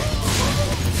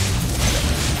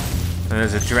 And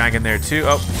there's a dragon there too.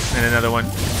 Oh, and another one.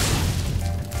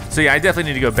 So yeah, I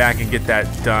definitely need to go back and get that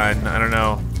done. I don't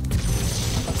know.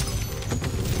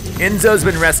 Enzo's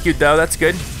been rescued though, that's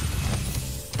good.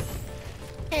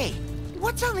 Hey,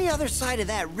 what's on the other side of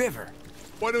that river?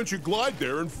 Why don't you glide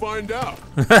there and find out?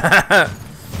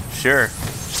 Sure.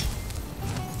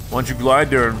 Why don't you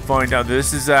glide there and find out?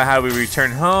 This is how we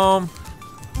return home.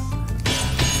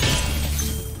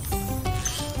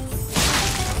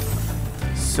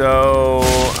 So,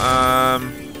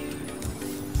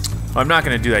 I'm not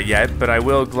gonna do that yet, but I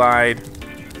will glide.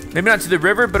 Maybe not to the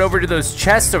river, but over to those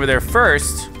chests over there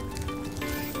first.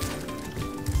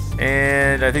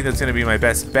 And I think that's gonna be my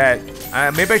best bet.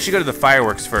 Maybe I should go to the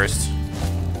fireworks first.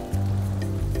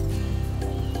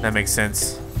 That makes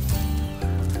sense.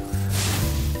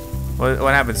 What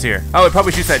happens here? Oh, it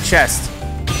probably shoots that chest.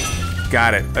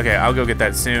 Got it. Okay, I'll go get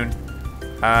that soon.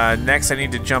 Next, I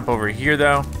need to jump over here,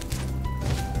 though.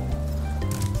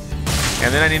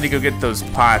 And then I need to go get those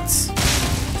pots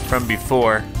from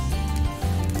before.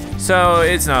 So,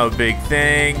 it's no big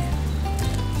thing.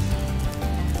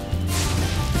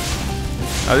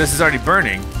 Oh, this is already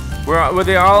burning. Were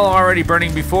they all already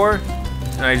burning before?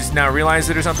 And I just now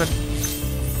realized it or something?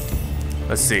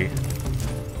 Let's see.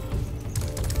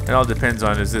 It all depends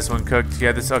on, is this one cooked?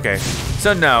 Yeah, this, okay.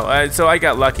 So no, so I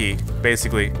got lucky,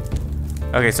 basically.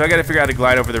 Okay, so I gotta figure out how to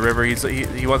glide over the river.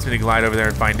 He wants me to glide over there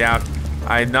and find out.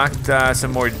 I knocked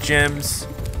some more gems.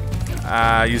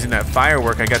 Using that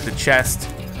firework, I got the chest.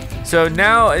 So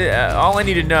now, all I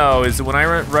need to know is when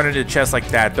I run into chests like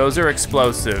that, those are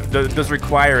explosive. Those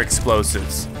require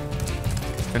explosives.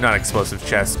 They're not explosive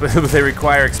chests, but they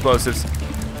require explosives.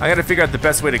 I gotta figure out the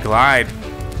best way to glide.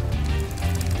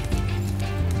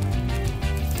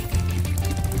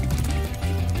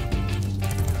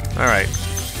 All right,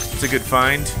 it's a good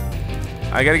find.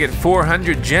 I gotta get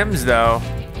 400 gems though.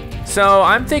 So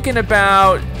I'm thinking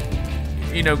about,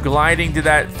 you know, gliding to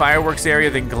that fireworks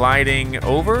area, then gliding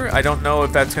over. I don't know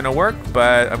if that's gonna work,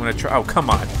 but I'm gonna try. Oh,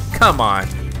 come on, come on.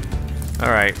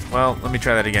 All right, well, let me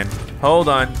try that again. Hold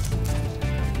on.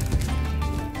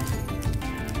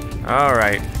 All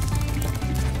right.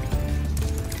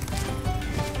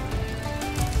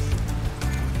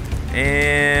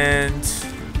 And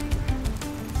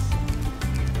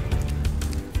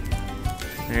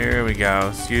here we go.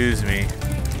 Excuse me.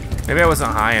 Maybe I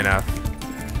wasn't high enough.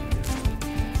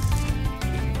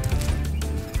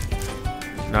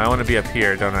 No, I want to be up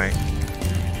here, don't I?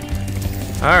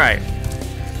 All right.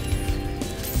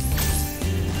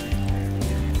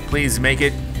 Please make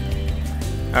it.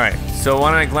 All right. So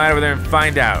why don't I glide over there and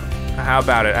find out? How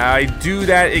about it? I do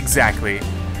that exactly.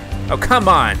 Oh, come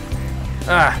on.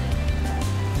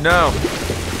 No.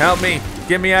 Help me.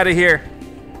 Get me out of here.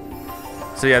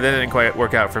 So yeah, that didn't quite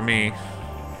work out for me.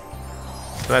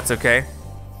 So that's okay.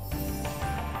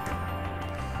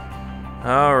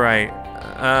 All right.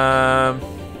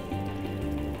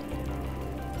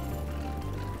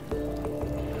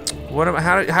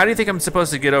 How do you think I'm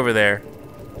supposed to get over there?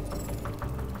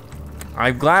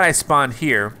 I'm glad I spawned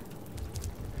here.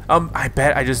 I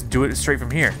bet I just do it straight from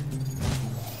here.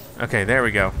 Okay, there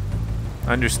we go.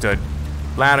 Understood.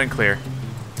 Loud and clear.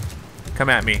 Come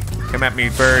at me. Come at me,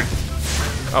 bird.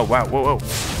 Oh, wow. Whoa, whoa.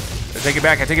 I take it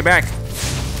back. I take it back.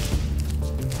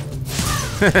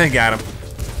 Got him.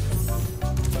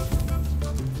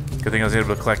 Good thing I was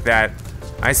able to collect that.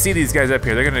 I see these guys up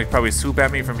here. They're going to probably swoop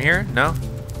at me from here. No?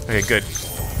 Okay, good.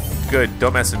 Good.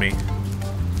 Don't mess with me.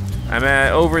 I'm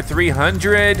at over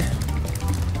 300.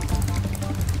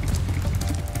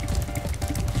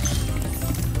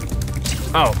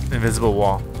 Oh, invisible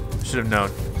wall. Should have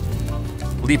known.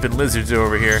 Leaping lizards are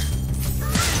over here.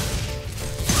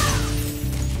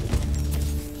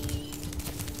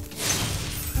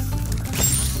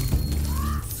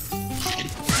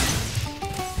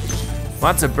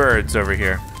 Lots of birds over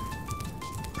here.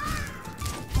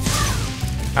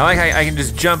 I like how I can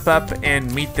just jump up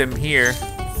and meet them here.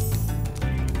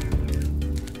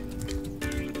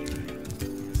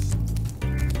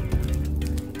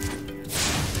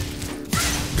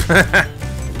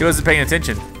 He wasn't paying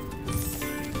attention.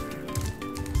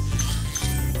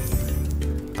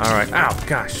 All right. Ow,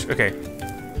 gosh. Okay.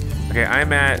 Okay,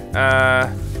 I'm at,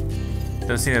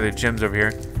 don't see any other gems over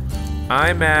here.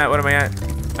 I'm at, what am I at?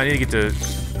 I need to get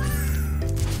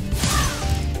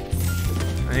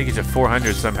to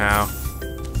 400 somehow.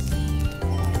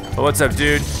 But what's up,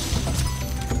 dude?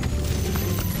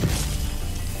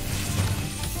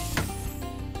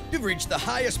 You've reached the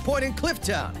highest point in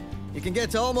Clifftown. You can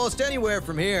get to almost anywhere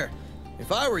from here.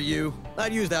 If I were you,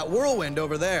 I'd use that whirlwind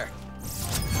over there.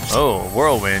 Oh,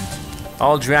 whirlwind.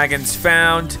 All dragons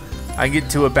found. I get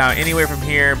to about anywhere from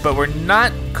here, but we're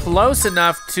not close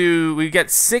enough to, we got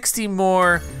 60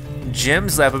 more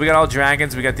gems left, but we got all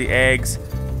dragons, we got the eggs.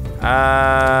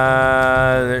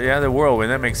 Yeah, the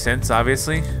whirlwind, that makes sense,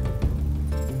 obviously.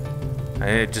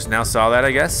 I just now saw that,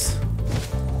 I guess.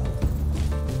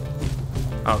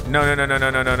 Oh, no, no, no, no,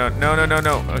 no, no, no, no, no, no, no,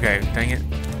 no. Okay, dang it.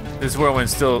 This whirlwind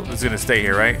still is gonna stay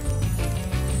here, right?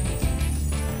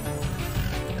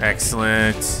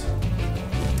 Excellent.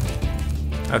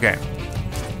 Okay.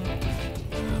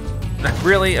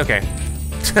 Really? Okay.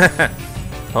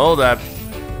 Hold up.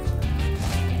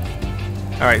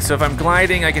 All right, so if I'm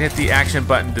gliding, I can hit the action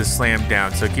button to slam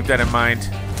down, so keep that in mind.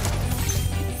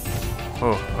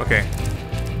 Oh, okay.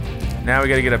 Now we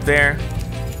gotta get up there.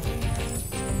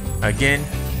 Again.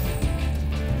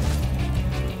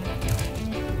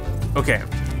 Okay.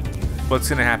 What's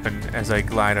gonna happen as I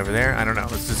glide over there? I don't know,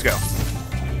 let's just go.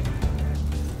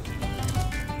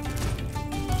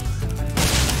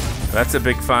 That's a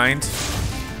big find.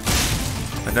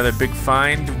 Another big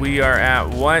find. We are at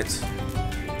what?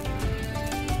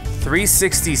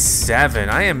 367.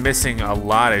 I am missing a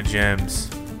lot of gems.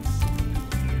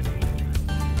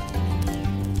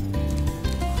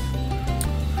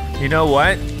 You know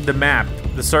what? The map,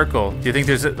 the circle. Do you think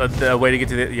there's a way to get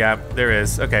to the? Yeah, there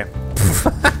is. Okay.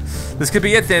 This could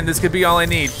be it then. This could be all I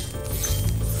need.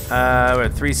 We're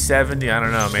at 370. I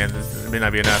don't know, man. This may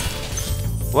not be enough.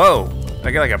 Whoa. I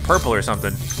got like a purple or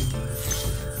something.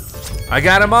 I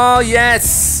got them all.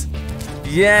 Yes.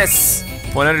 Yes.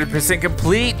 100%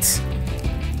 complete.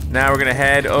 Now we're gonna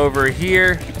head over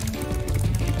here.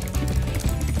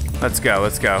 Let's go,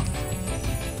 let's go.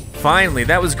 Finally,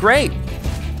 that was great.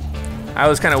 I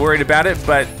was kind of worried about it,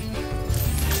 but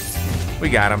we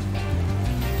got him.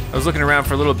 I was looking around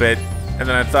for a little bit, and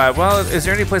then I thought, well, is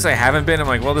there any place I haven't been? I'm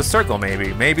like, well, the circle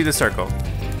maybe. Maybe the circle.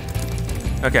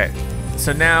 Okay,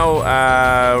 so now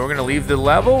we're gonna leave the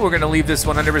level. We're gonna leave this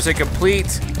 100%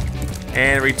 complete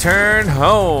and return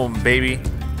home, baby.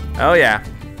 Oh yeah.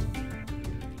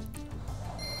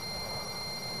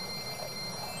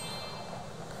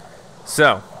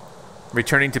 So,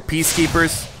 returning to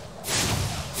Peacekeepers.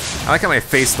 I like how my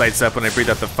face lights up when I breathe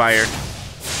out the fire.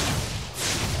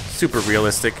 Super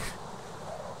realistic.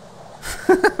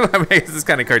 I mean, this is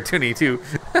kind of cartoony too.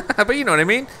 But you know what I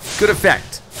mean? Good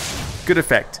effect. Good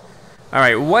effect.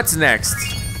 Alright, what's next?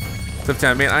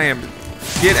 Clifftown, man, I am...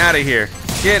 Get out of here.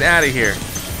 Get out of here.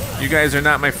 You guys are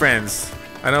not my friends.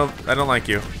 I don't like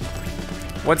you.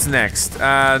 What's next?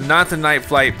 Not the night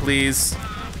flight, please.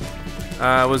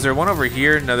 Was there one over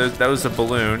here? No, that was a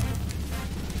balloon.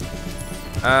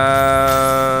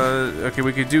 Okay,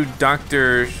 we could do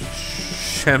Dr.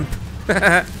 Shemp.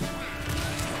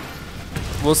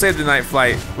 We'll save the night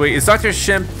flight. Wait, is Dr.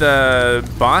 Shemp the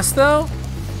boss though?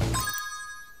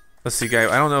 Let's see, guys.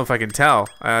 I don't know if I can tell.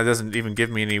 It doesn't even give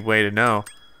me any way to know.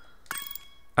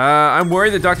 I'm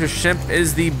worried that Dr. Shemp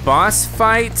is the boss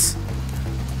fight,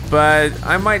 but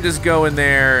I might just go in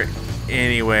there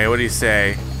anyway. What do you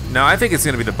say? No, I think it's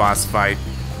gonna be the boss fight.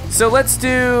 So let's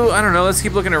do, I don't know, let's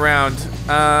keep looking around.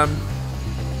 I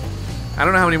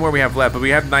don't know how many more we have left, but we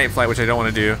have night flight, which I don't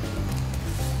want to do.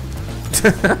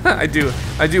 I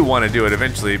do want to do it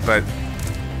eventually, but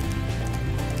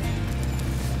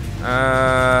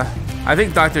I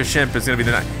think Dr. Shemp is gonna be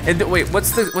the night. And wait,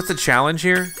 what's the challenge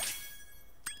here?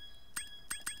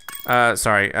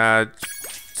 Sorry,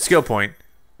 skill point.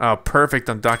 Oh, perfect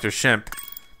on Dr. Shemp.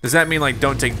 Does that mean like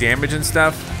don't take damage and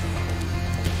stuff?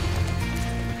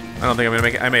 I don't think I'm gonna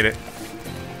make it. I made it.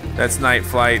 That's night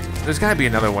flight. There's gotta be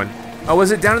another one. Oh,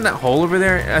 was it down in that hole over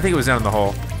there? I think it was down in the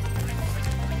hole.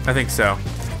 I think so.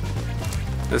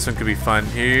 This one could be fun.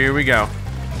 Here we go.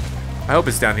 I hope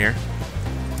it's down here.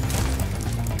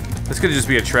 This could just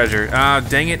be a treasure. Ah,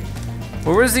 dang it.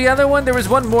 Where was the other one? There was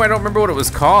one more. I don't remember what it was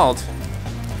called.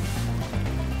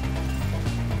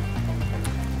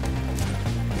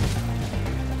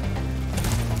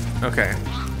 Okay.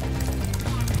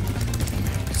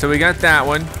 So we got that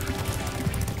one.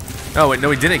 Oh wait, no,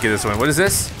 we didn't get this one. What is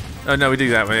this? Oh no, we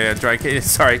did that one. Yeah, dry case.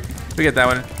 Sorry, we got that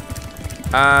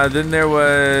one. Then there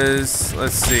was.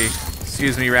 Let's see.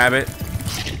 Excuse me, rabbit.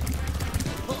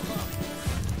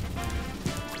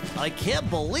 I can't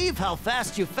believe how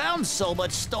fast you found so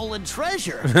much stolen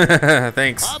treasure.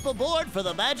 Thanks. Hop aboard for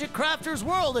the Magic Crafter's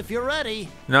world if you're ready.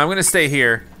 No, I'm gonna stay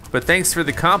here. But thanks for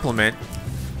the compliment.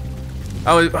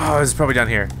 Oh, it's probably down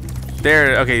here.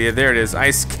 There, okay, yeah, there it is.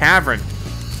 Ice Cavern.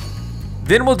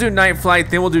 Then we'll do Night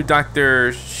Flight, then we'll do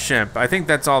Dr. Shemp. I think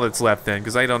that's all that's left then,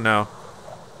 because I don't know.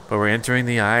 But we're entering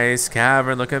the Ice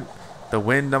Cavern. Look at the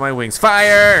wind on my wings.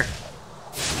 Fire!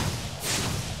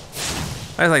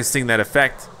 I like seeing that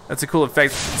effect. That's a cool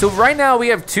effect. So right now we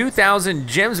have 2,000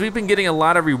 gems. We've been getting a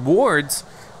lot of rewards.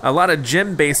 A lot of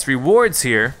gem-based rewards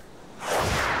here.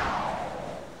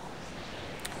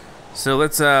 So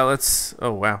let's,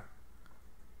 oh wow.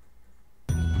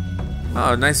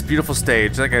 Oh, nice beautiful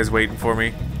stage. That guy's waiting for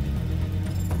me.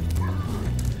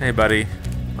 Hey buddy.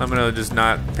 I'm gonna just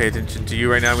not pay attention to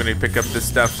you right now. I'm gonna pick up this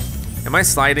stuff. Am I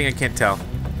sliding? I can't tell.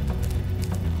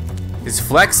 He's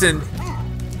flexing.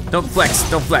 Don't flex,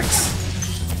 don't flex.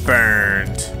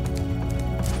 Burned.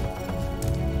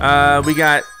 We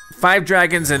got 5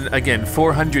 dragons and again,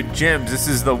 400 gems. This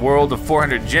is the world of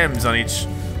 400 gems on each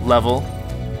level.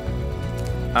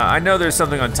 I know there's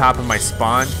something on top of my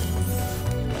spawn.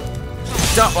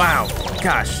 Don't, wow,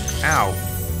 gosh, ow.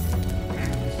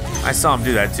 I saw him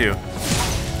do that too.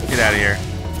 Get out of here.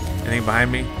 Anything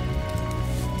behind me?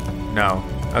 No,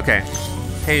 okay.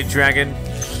 Hey, dragon.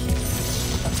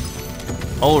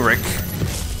 Ulrich.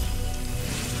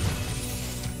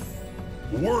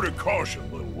 Word of caution,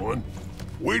 little one.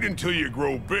 Wait until you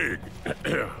grow big,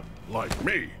 like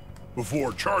me,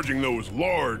 before charging those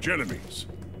large enemies.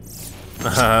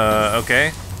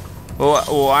 Okay. Well,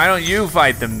 why don't you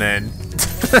fight them then?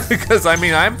 Because, I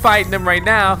mean, I'm fighting them right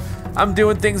now. I'm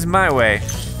doing things my way.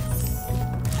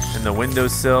 And the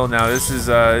windowsill. Now, this is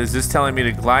this telling me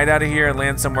to glide out of here and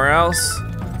land somewhere else?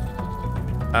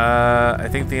 I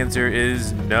think the answer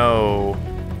is no.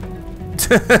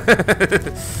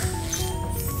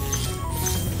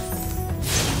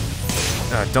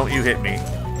 Don't you hit me.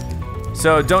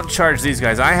 So don't charge these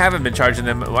guys. I haven't been charging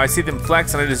them. I see them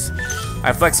flex and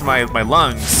I flex my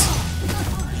lungs.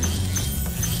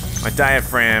 My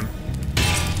diaphragm.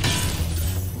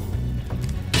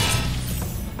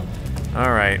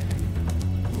 All right.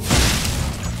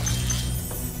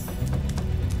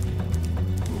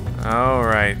 All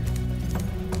right.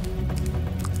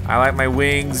 I like my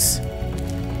wings.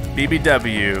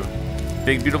 BBW.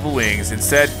 Big, beautiful wings.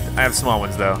 Instead, I have small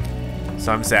ones, though.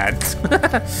 So I'm sad.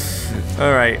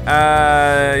 All right.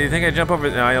 You think I jump over?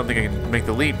 No, I don't think I can make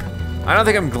the leap. I don't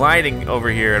think I'm gliding over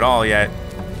here at all yet.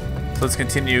 So let's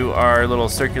continue our little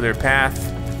circular path.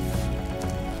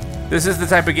 This is the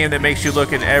type of game that makes you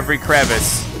look in every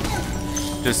crevice,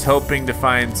 just hoping to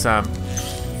find some.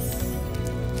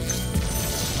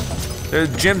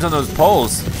 There's gems on those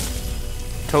poles.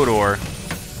 Todor.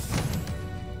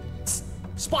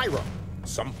 Spyro,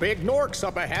 some big Norks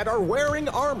up ahead are wearing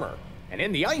armor. And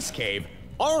in the ice cave,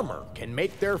 armor can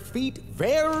make their feet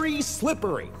very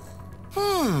slippery.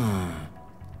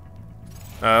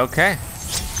 Okay.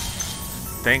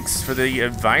 Thanks for the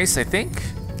advice, I think.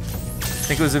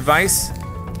 I think it was advice.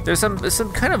 There's some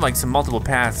kind of like some multiple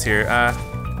paths here.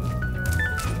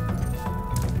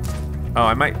 Oh,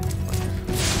 I might.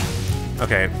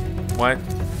 Okay, what?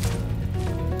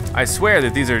 I swear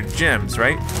that these are gems,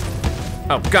 right?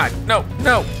 Oh God, no,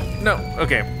 no, no.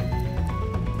 Okay.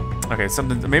 Okay,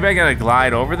 something. Maybe I gotta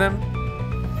glide over them.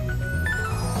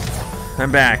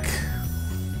 I'm back.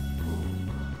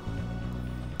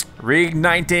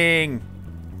 Reigniting.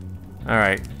 All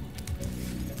right.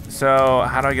 So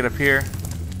how do I get up here?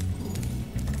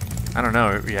 I don't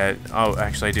know yet. Oh,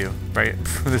 actually I do. Right.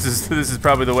 This is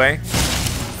probably the way.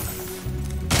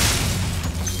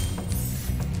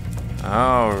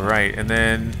 All right, and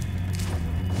then.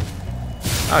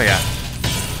 Oh yeah.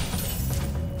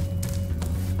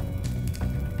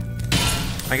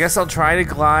 I guess I'll try to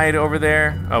glide over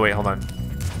there. Oh wait, hold on.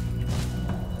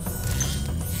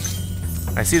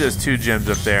 I see those 2 gems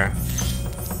up there.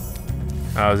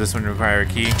 Oh, does this one require a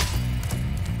key?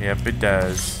 Yep, it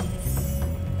does.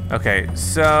 Okay,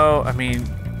 so, I mean...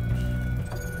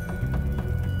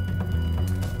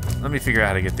 Let me figure out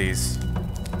how to get these.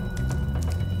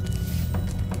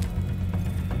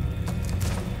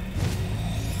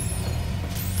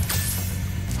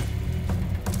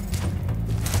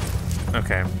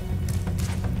 Okay.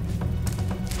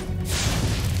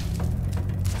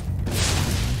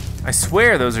 I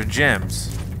swear those are gems.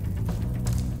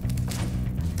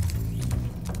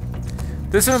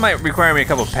 This one might require me a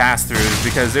couple pass-throughs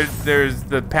because there's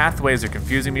the pathways are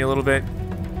confusing me a little bit.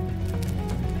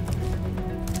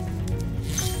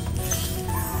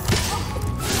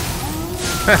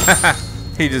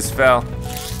 He just fell.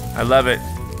 I love it.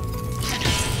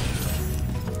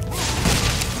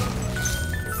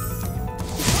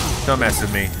 Don't mess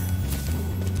with me.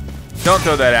 Don't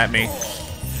throw that at me.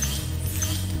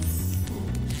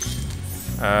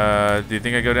 Do you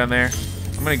think I go down there?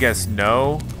 I'm gonna guess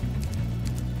no.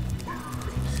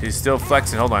 He's still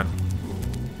flexing, hold on.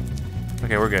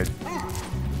 Okay, we're good.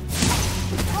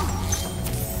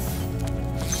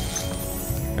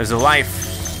 There's a life.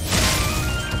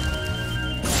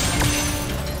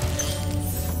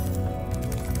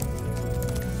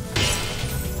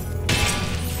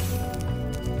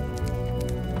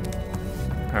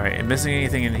 All right, am I missing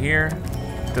anything in here?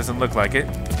 Doesn't look like it.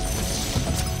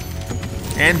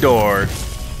 And door.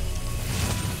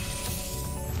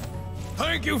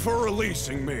 Thank you for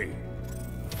releasing me.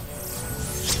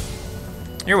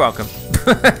 You're welcome.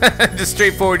 Just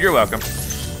straightforward, you're welcome.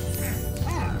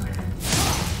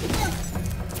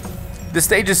 This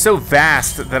stage is so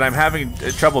vast that I'm having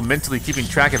trouble mentally keeping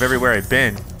track of everywhere I've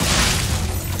been.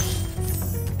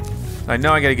 I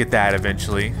know I gotta get that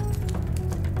eventually.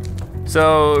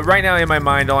 So right now in my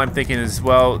mind, all I'm thinking is,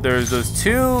 well, there's those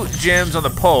 2 gems on the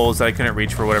poles that I couldn't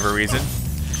reach for whatever reason.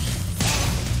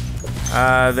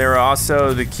 There are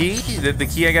also the key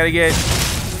I gotta get,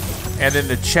 and then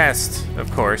the chest,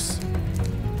 of course.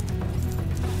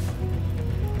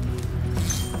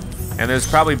 And there's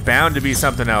probably bound to be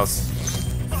something else.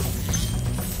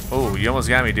 Oh, you almost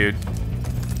got me, dude.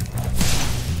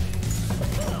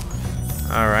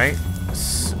 All right.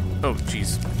 Oh,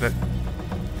 jeez. That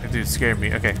dude scared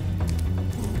me. Okay.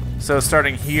 So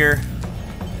starting here.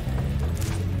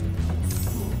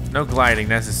 No gliding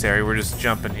necessary. We're just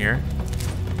jumping here.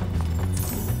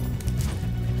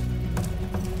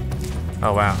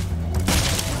 Oh, wow.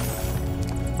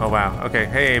 Oh, wow. Okay.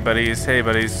 Hey, buddies. Hey,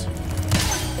 buddies.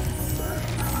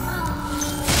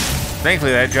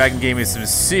 Thankfully, that dragon gave me some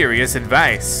serious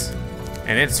advice.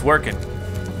 And it's working.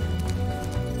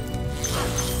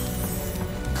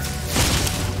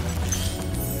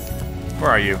 Where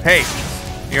are you? Hey!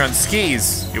 You're on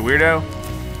skis, you weirdo.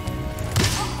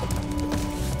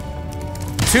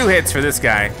 2 hits for this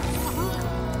guy.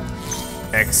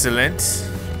 Excellent.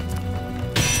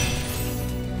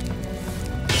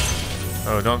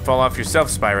 Oh, don't fall off yourself,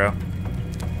 Spyro.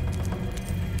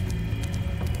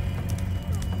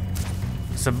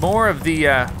 Some more of the,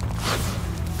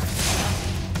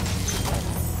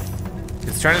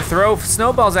 it's trying to throw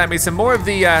snowballs at me. Some more of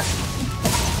the, I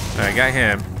got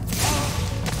him.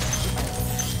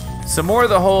 Some more of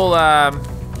the whole,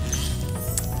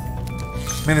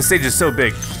 man, the stage is so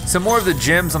big. Some more of the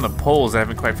gems on the poles I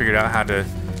haven't quite figured out how to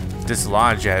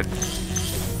dislodge yet.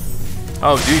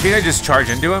 Oh, do you think I just charge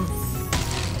into him?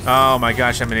 Oh my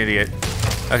gosh, I'm an idiot.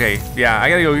 Okay, yeah, I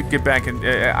gotta go get back and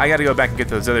I gotta go back and get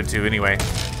those other 2 anyway.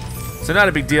 So not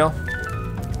a big deal.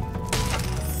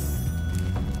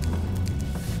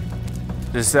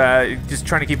 Just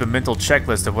trying to keep a mental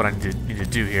checklist of what I need to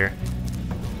do here.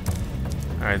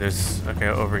 All right, there's okay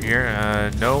over here.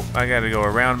 Nope, I gotta go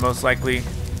around most likely.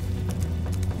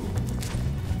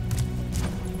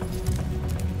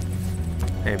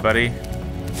 Hey, buddy.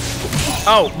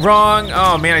 Oh, wrong.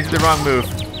 Oh man, I did the wrong move.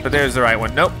 But there's the right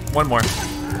one. Nope, one more.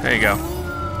 There you go.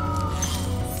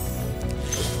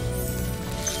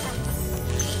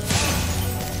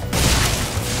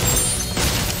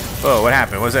 Whoa, what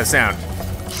happened? What was that sound?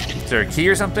 Is there a key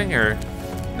or something, or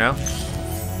no?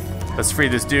 Let's free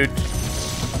this dude.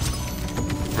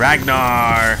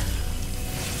 Ragnar!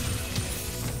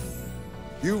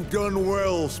 You've done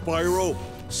well, Spyro.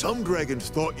 Some dragons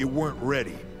thought you weren't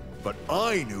ready, but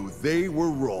I knew they were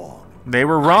wrong. They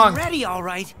were wrong. I'm ready, all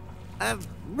right.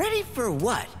 Ready for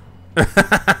what?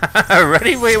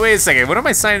 Ready? Wait a second. What am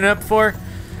I signing up for?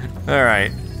 All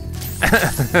right.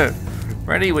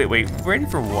 Ready? Wait. Ready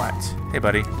for what? Hey,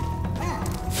 buddy.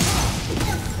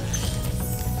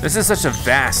 This is such a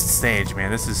vast stage, man.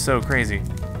 This is so crazy.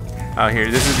 Oh, here.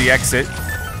 This is the exit.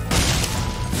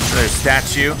 Another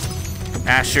statue.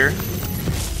 Asher.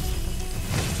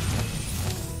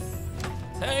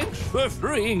 Thanks for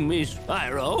freeing me,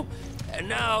 Spyro. And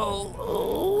now,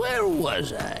 where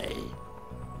was I?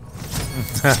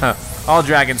 All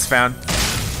dragons found.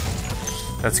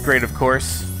 That's great, of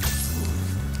course.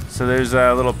 So there's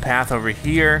a little path over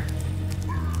here.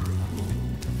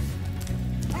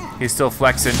 He's still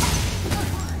flexing.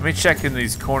 Let me check in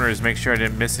these corners, make sure I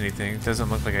didn't miss anything. It doesn't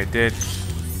look like I did.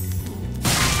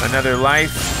 Another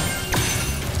life.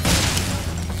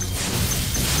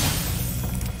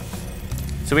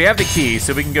 So we have the key,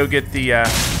 so we can go get the,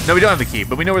 no, we don't have the key,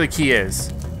 but we know where the key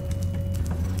is.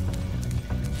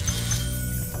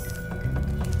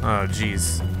 Oh,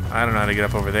 geez. I don't know how to get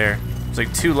up over there. There's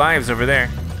like 2 lives over there.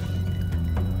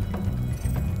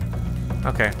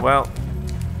 Okay, well.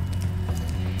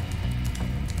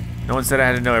 No one said I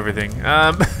had to know everything.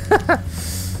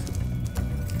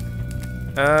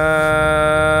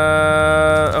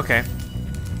 Okay.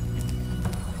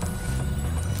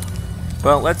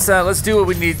 Well, let's do what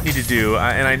we need to do,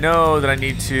 and I know that I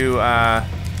need to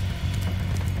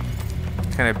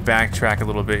kind of backtrack a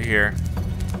little bit here,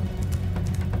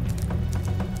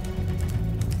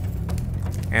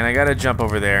 and I gotta jump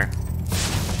over there.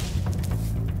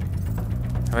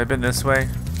 Have I been this way?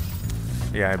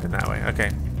 Yeah, I've been that way.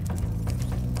 Okay.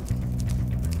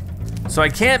 So I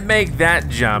can't make that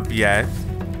jump yet.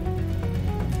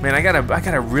 Man, I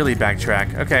gotta really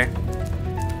backtrack. Okay.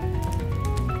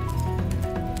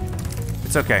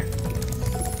 It's okay.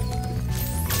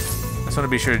 just want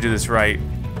to be sure to do this right.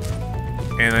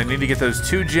 And I need to get those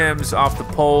 2 gems off the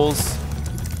poles.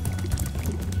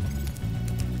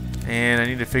 And I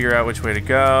need to figure out which way to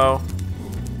go.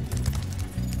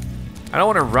 I don't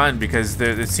want to run because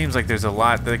it seems like there's a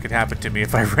lot that could happen to me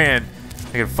if I ran.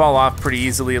 I could fall off pretty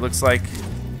easily, it looks like.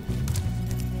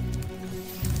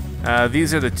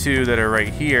 These are the 2 that are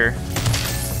right here.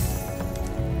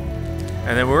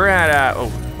 And then we're at, oh,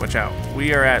 watch out.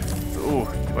 We are at, ooh,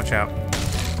 watch out.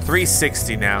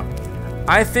 360 now.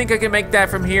 I think I can make that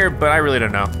from here, but I really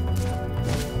don't know.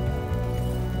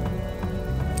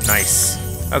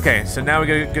 Nice. Okay, so now we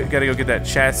gotta go get that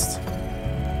chest.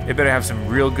 It better have some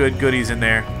real good goodies in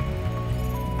there.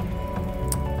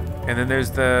 And then there's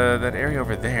that area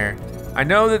over there. I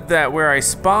know that where I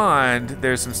spawned,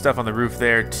 there's some stuff on the roof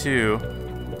there too.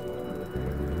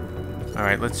 All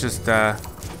right, let's just let's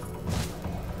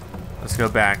go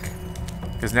back,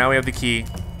 because now we have the key.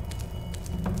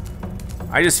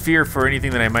 I just fear for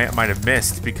anything that I might have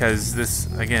missed, because this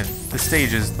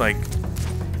stage is like,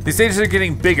 these stages are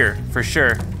getting bigger for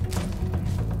sure.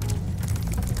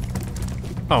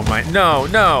 Oh my, no.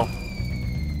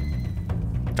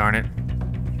 Darn it.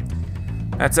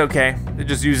 That's okay, it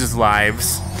just uses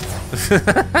lives.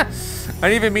 I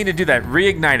didn't even mean to do that.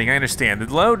 Reigniting, I understand. The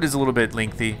load is a little bit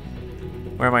lengthy.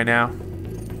 Where am I now?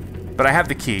 But I have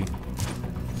the key.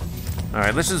 All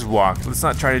right, let's just walk. Let's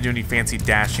not try to do any fancy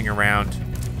dashing around.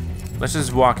 Let's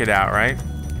just walk it out, right?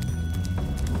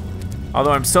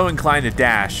 Although I'm so inclined to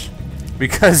dash,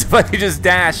 because if I could just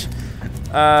dash,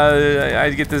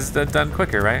 I'd get this done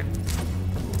quicker, right?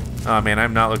 Oh man,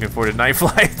 I'm not looking forward to night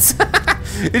flights.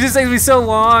 It just takes me so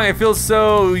long. I feel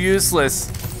so useless.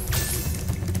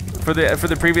 For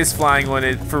the previous flying one,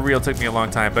 it for real took me a long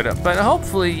time, but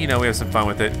hopefully, you know, we have some fun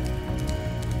with it.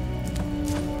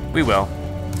 We will.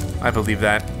 I believe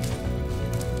that.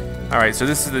 All right, so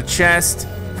this is the chest.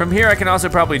 From here, I can also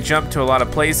probably jump to a lot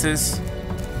of places.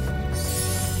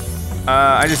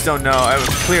 I just don't know. I was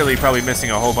clearly probably missing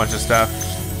a whole bunch of stuff.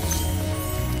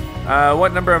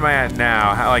 What number am I at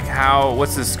now?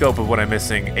 What's the scope of what I'm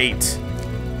missing? 8.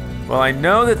 Well, I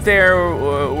know that there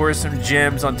were some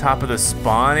gems on top of the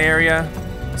spawn area.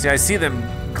 See, I see them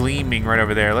gleaming right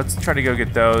over there. Let's try to go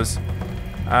get those.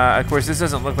 Of course, this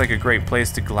doesn't look like a great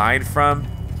place to glide from.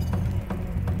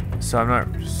 So I'm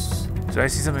not... Did I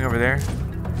see something over there?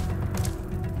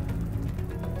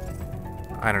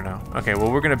 I don't know. Okay,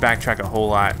 well, we're gonna backtrack a whole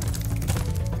lot.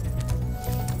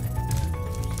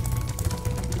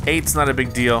 8's not a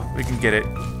big deal. We can get it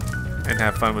and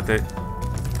have fun with it.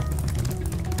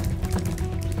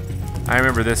 I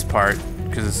remember this part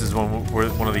because this is where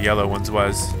one of the yellow ones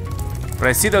was. But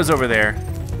I see those over there.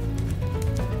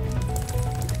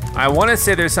 I want to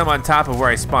say there's some on top of where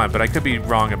I spawned, but I could be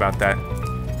wrong about that.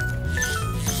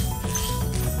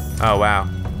 Oh wow,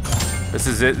 this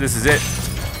is it. This is it.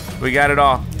 We got it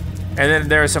all. And then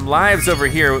there are some lives over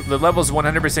here. The level's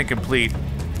 100% complete.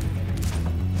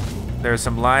 There are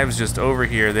some lives just over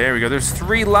here. There we go. There's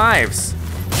 3 lives.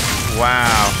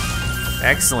 Wow.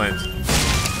 Excellent.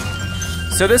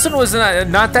 So this one was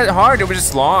not that hard. It was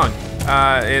just long.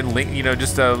 And you know,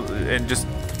 just a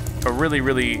really,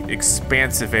 really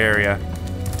expansive area.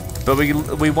 But we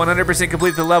 100%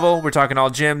 complete the level. We're talking all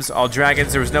gems, all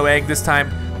dragons. There was no egg this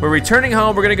time. We're returning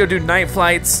home. We're gonna go do night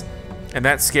flights, and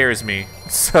that scares me.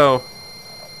 So,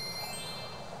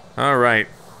 all right.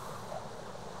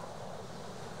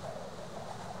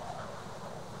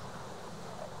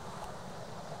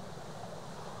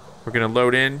 We're gonna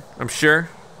load in, I'm sure.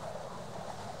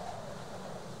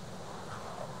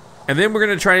 And then we're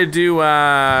gonna try to do,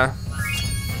 I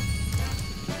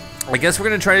guess we're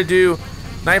gonna try to do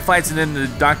night flights and then the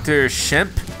Dr.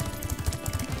 Shemp.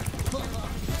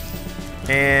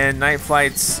 And night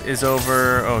flights is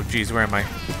over, oh geez, where am I?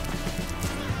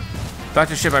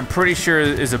 Dr. Shemp, I'm pretty sure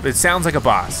it sounds like a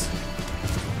boss.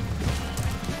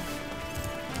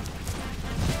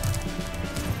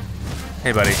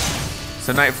 Hey buddy,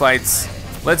 so night flights,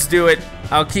 let's do it.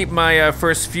 I'll keep my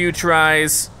first few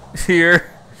tries here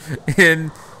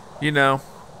in, you know,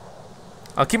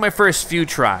 I'll keep my first few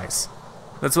tries.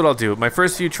 That's what I'll do. My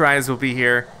first few tries will be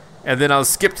here, and then I'll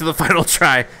skip to the final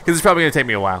try, because it's probably gonna take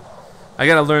me a while. I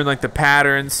gotta learn like the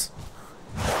patterns.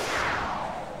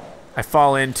 I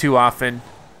fall in too often.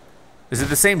 Is it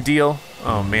the same deal?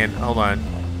 Oh man, hold on.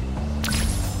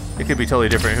 It could be totally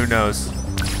different, who knows?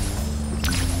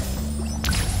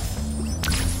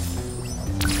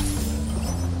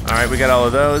 All right, we got all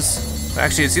of those.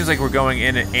 Actually, it seems like we're going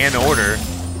in an order.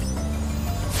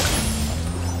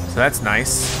 So that's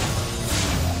nice.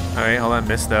 All right, hold on,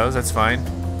 missed those, that's fine.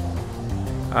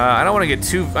 I don't want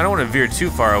to veer too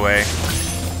far away.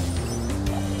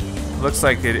 Looks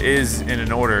like it is in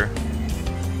an order.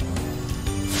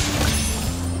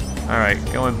 All right,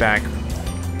 going back.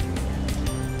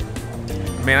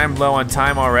 Man, I'm low on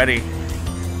time already.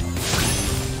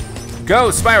 Go,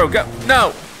 Spyro, go.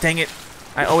 No, dang it.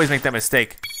 I always make that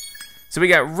mistake. So we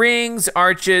got rings,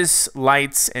 arches,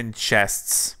 lights, and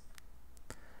chests.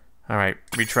 All right,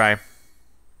 retry.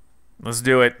 Let's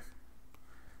do it.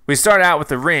 We start out with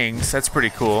the rings. That's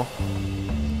pretty cool.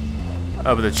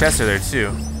 Oh, but the chests are there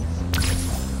too.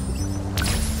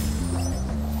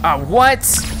 Ah, what?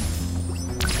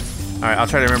 All right, I'll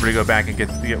try to remember to go back and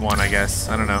get one, I guess.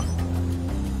 I don't know.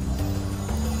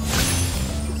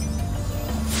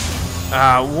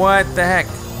 Ah, what the heck?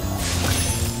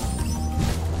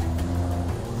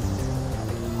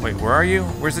 Wait, where are you?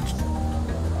 Where's the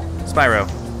Spyro?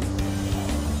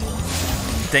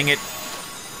 Dang it.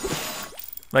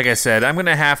 Like I said, I'm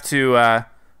gonna have to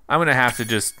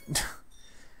just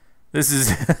this is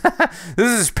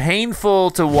this is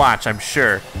painful to watch, I'm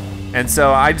sure. And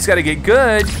so I just gotta get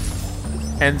good.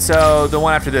 And so the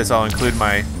one after this I'll include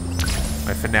my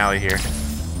finale here.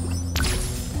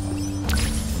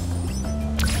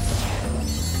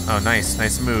 Oh, nice,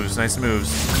 nice moves, nice moves.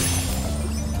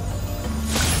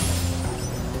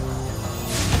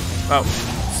 Oh,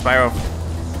 Spyro.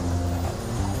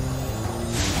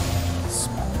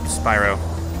 Spyro.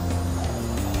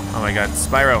 Oh my god,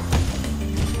 Spyro.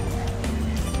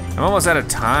 I'm almost out of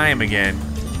time again.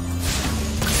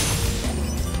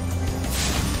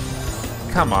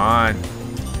 Come on.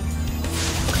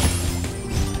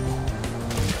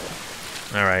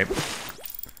 All right.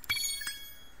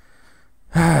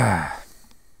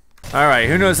 All right,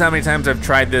 who knows how many times I've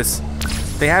tried this.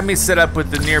 They have me set up with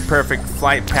the near perfect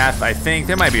flight path, I think.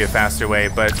 There might be a faster way,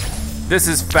 but this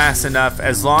is fast enough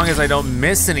as long as I don't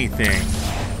miss anything.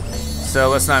 So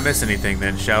let's not miss anything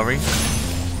then, shall we?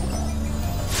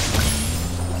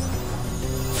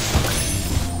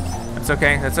 That's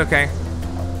okay, that's okay.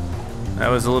 That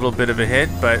was a little bit of a hit,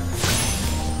 but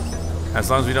as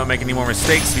long as we don't make any more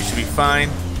mistakes, we should be fine.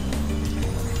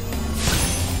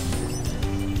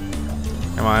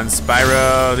 Come on,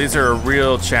 Spyro. These are a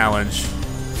real challenge.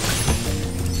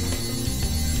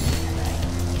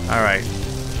 All right.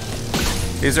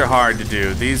 These are hard to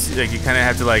do. These, like, you kind of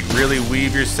have to like really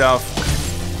weave yourself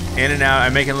in and out. I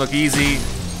make it look easy.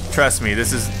 Trust me,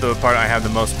 this is the part I have the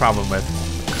most problem with.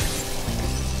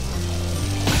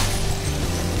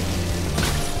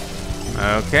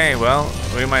 Okay, well,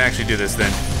 we might actually do this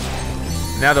then.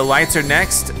 Now the lights are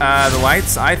next. The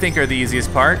lights, I think, are the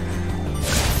easiest part.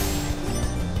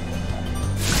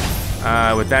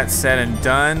 With that said and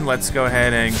done, let's go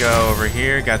ahead and go over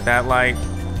here. Got that light.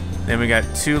 Then we got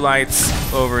two lights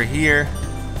over here.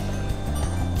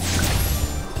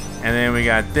 And then we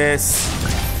got this.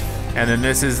 And then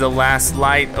this is the last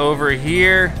light over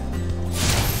here.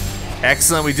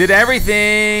 Excellent, we did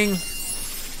everything.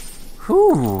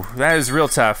 Whew, that is real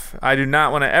tough. I do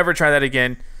not want to ever try that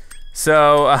again.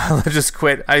 So let's just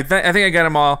quit. I think I got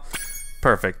them all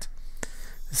perfect.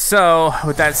 So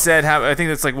with that said, I think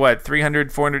that's like what,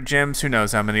 300, 400 gems? Who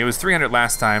knows how many? It was 300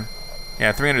 last time.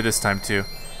 Yeah, 300 this time too.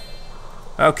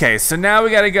 Okay, so now we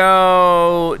gotta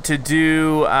go to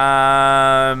do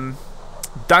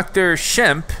Dr.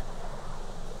 Shemp.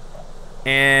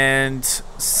 And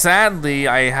sadly,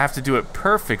 I have to do it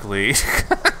perfectly.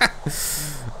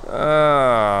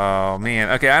 Oh, man.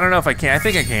 Okay, I don't know if I can. I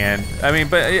think I can. I mean,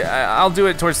 but I'll do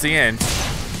it towards the end.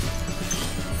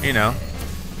 You know.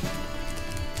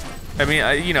 I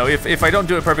mean, you know, if I don't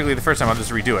do it perfectly the first time, I'll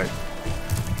just redo it.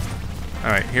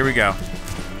 All right, here we go.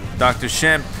 Dr.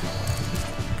 Shemp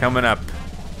coming up.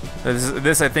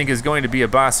 This I think, is going to be a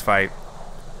boss fight.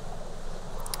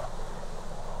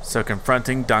 So,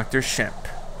 confronting Dr. Shemp.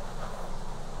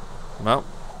 Well,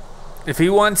 if he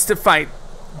wants to fight,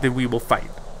 then we will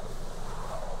fight.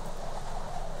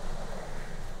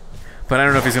 But I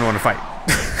don't know if he's gonna want to fight.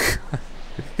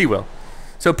 He will.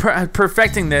 So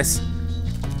perfecting this,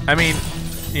 I mean,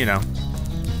 you know,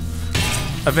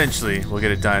 eventually we'll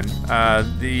get it done.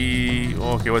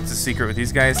 Okay, what's the secret with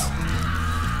these guys?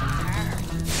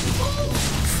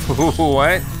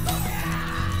 What?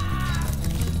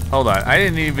 Hold on, I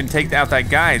didn't even take out that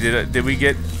guy. Did we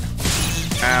get?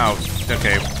 Ow.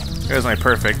 Okay, there's my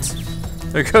perfect.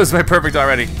 There goes my perfect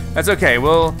already. That's okay.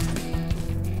 We'll.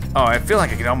 Oh, I feel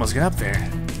like I could almost get up there.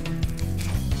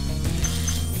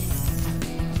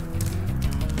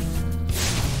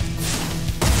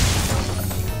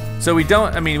 So we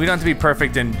don't, I mean, we don't have to be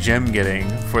perfect in gem getting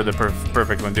for the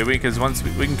perfect one, do we? Because once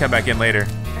we can come back in later.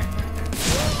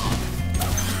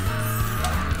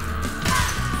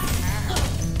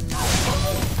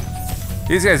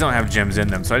 These guys don't have gems in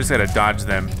them, so I just gotta dodge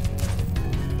them.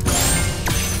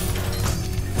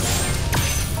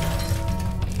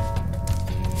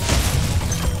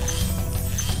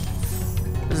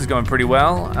 This is going pretty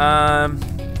well. Now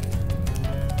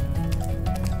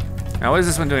what is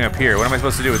this one doing up here? What am I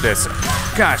supposed to do with this?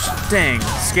 Gosh, dang,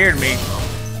 scared me.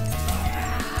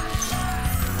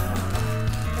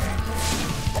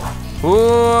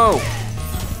 Whoa!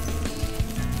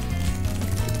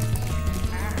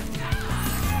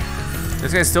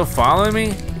 This guy's still following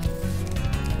me?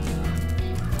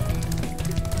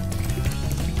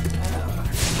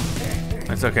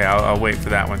 That's okay, I'll wait for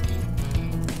that one.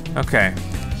 Okay.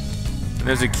 And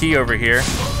there's a key over here.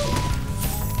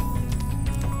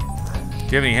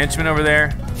 Do you have any henchmen over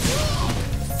there?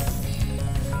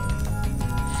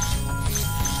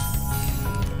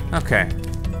 Okay.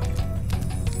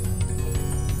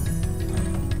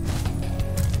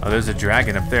 Oh, there's a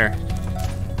dragon up there.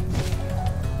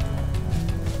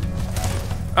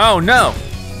 Oh, no!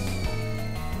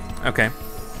 Okay.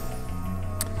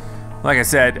 Like I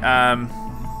said, I'll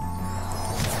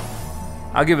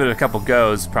give it a couple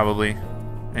goes, probably,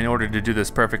 in order to do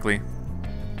this perfectly.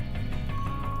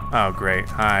 Oh, great.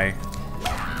 Hi.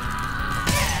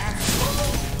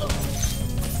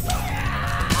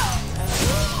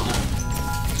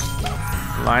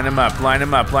 Line them up, line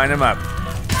them up, line them up.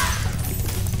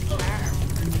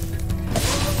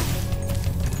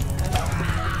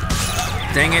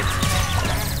 Dang it.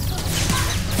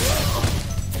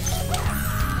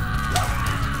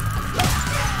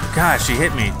 Gosh, she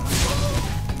hit me.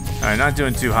 All right, not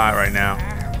doing too hot right now.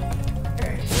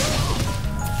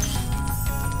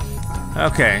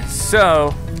 Okay,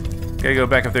 so gotta go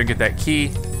back up there and get that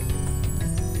key.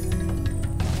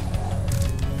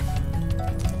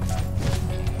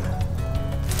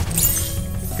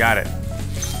 Got it.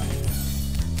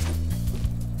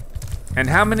 And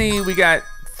how many? We got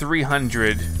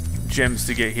 300 gems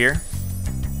to get here.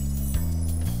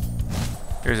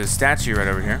 There's a statue right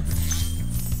over here.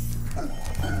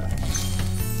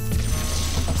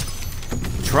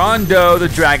 Trondo the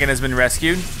dragon has been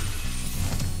rescued.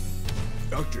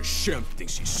 Dr. Shemp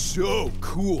thinks he's so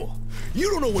cool. You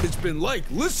don't know what it's been like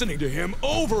listening to him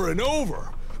over and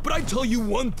over. But I tell you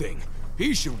one thing,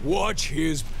 he should watch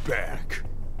his back.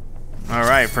 All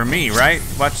right, for me, right?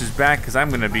 Watch his back, because I'm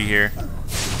gonna be here.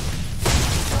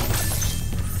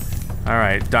 All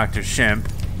right, Dr. Shemp.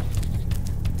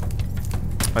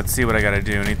 Let's see what I gotta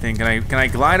do. Anything? Can I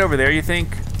glide over there? You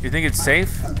think? You think it's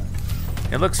safe?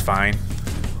 It looks fine.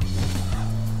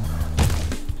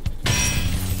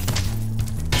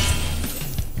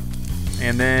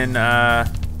 And then,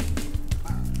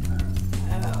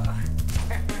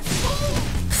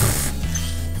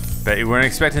 bet you weren't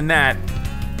expecting that.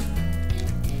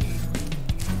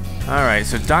 All right,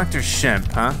 so Dr.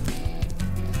 Shemp, huh?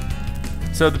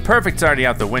 So the perfect's already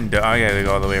out the window. Oh, I gotta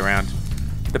go all the way around.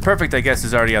 The perfect, I guess,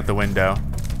 is already out the window.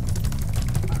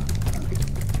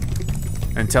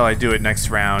 Until I do it next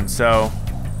round, so.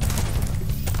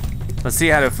 Let's see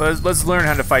how to, let's learn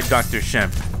how to fight Dr.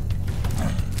 Shemp.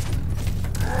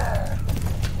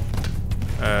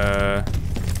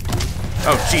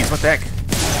 Oh, jeez, what the heck?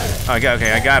 Oh,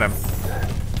 okay, I got him.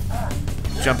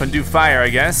 Jump and do fire, I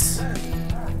guess.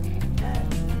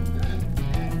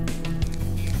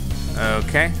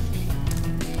 Okay.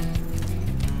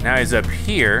 Now he's up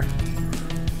here.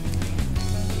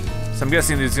 So I'm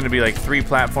guessing there's gonna be like 3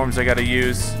 platforms I gotta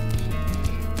use.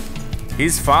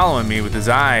 He's following me with his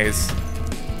eyes.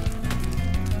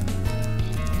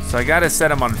 So I gotta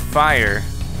set him on fire.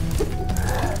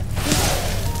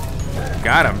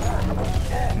 Got him.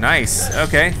 Nice,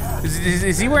 okay.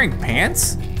 Is he wearing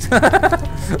pants? I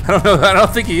don't know, I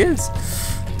don't think he is.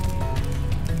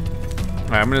 All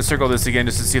right, I'm gonna circle this again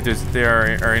just to see if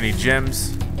there are any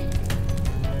gems.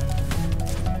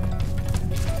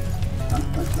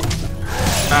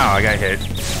 Oh, I got hit.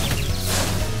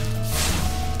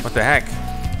 What the heck?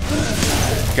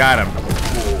 Got him.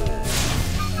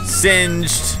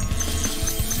 Singed.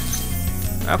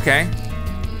 Okay.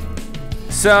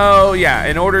 So yeah,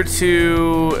 in order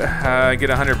to get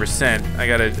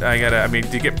 100%, I mean,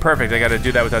 to get perfect, I gotta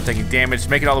do that without taking damage.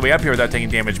 Make it all the way up here without taking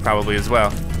damage, probably as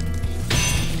well.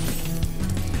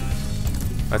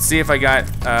 Let's see if I got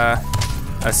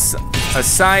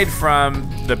aside from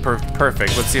the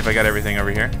perfect. Let's see if I got everything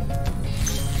over here.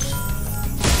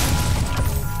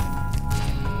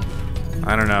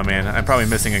 I don't know, man. I'm probably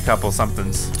missing a couple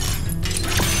somethings.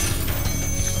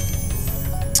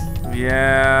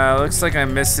 Yeah, looks like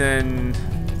I'm missing,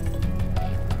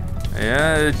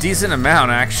 yeah, a decent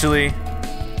amount actually.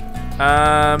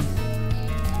 Oh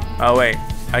wait,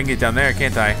 I can get down there,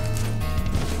 can't I?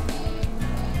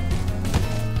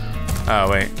 Oh,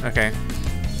 wait, okay.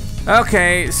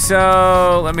 Okay,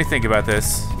 so let me think about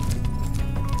this.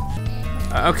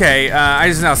 Okay, I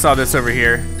just now saw this over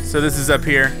here. So this is up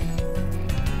here.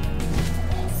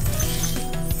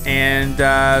 And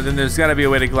then there's gotta be a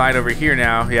way to glide over here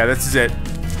now. Yeah, this is it.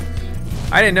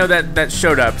 I didn't know that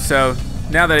showed up, so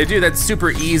now that I do, that's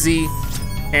super easy.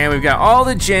 And we've got all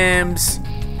the gems.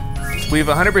 We've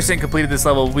 100% completed this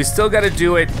level. We still gotta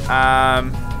do it,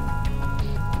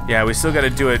 yeah, we still gotta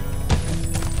do it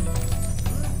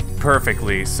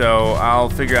perfectly. So I'll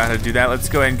figure out how to do that. Let's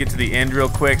go ahead and get to the end real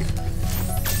quick.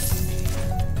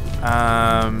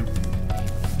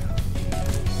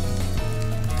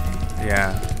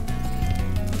 Yeah.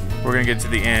 We're gonna get to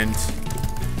the end.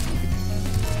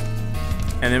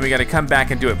 And then we gotta come back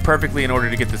and do it perfectly in order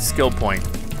to get the skill point.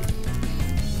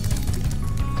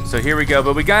 So here we go,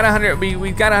 but we got 100,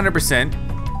 we got 100%.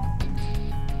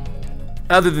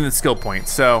 Other than the skill point,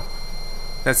 so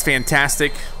that's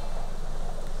fantastic.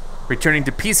 Returning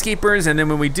to Peacekeepers, and then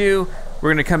when we do, we're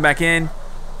gonna come back in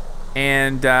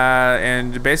and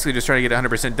basically just try to get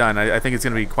 100% done. I think it's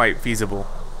gonna be quite feasible.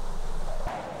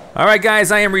 All right,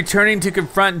 guys, I am returning to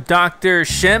confront Dr.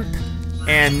 Shemp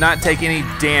and not take any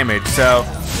damage. So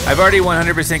I've already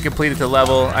 100% completed the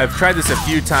level. I've tried this a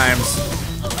few times.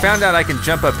 Found out I can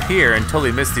jump up here and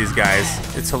totally miss these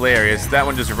guys. It's hilarious. That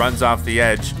one just runs off the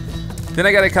edge. Then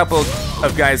I got a couple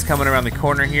of guys coming around the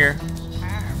corner here.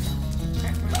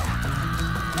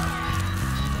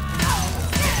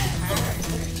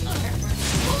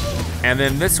 And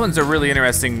then this one's a really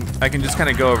interesting, I can just kind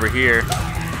of go over here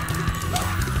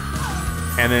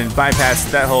and then bypass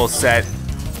that whole set.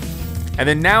 And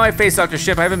then now I face Dr.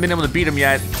 Shemp. I haven't been able to beat him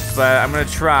yet, but I'm gonna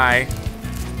try.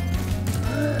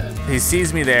 He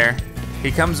sees me there.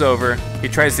 He comes over. He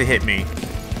tries to hit me.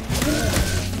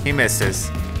 He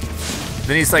misses.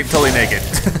 Then he's like totally naked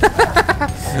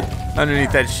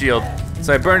underneath that shield.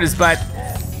 So I burned his butt.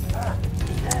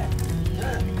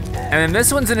 And then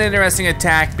this one's an interesting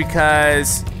attack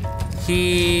because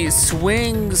he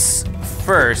swings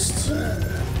first.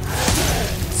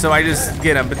 So I just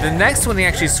get him. But the next one he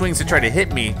actually swings to try to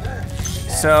hit me.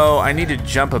 So I need to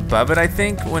jump above it, I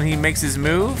think, when he makes his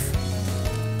move.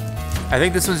 I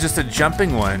think this one's just a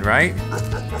jumping one, right?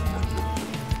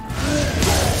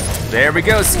 There we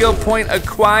go, skill point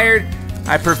acquired.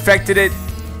 I perfected it,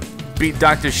 beat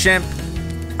Dr. Shemp.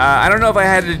 I don't know if I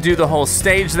had to do the whole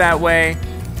stage that way,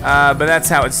 but that's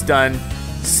how it's done.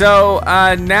 So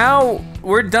now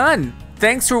we're done.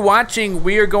 Thanks for watching.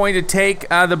 We are going to take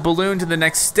the balloon to the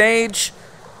next stage.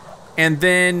 And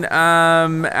then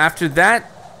after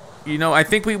that, you know, I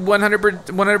think we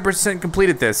 100%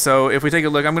 completed this. So if we take a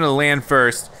look, I'm gonna land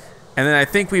first. And then I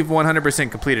think we've 100%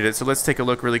 completed it. So let's take a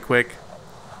look really quick.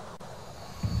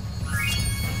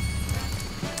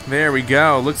 There we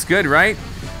go, looks good, right?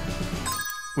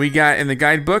 We got in the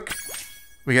guidebook,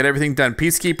 we got everything done.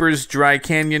 Peacekeepers, Dry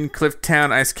Canyon, Cliff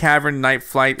Town, Ice Cavern, Night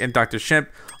Flight, and Dr. Shemp,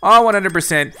 all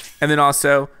 100%. And then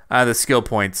also the skill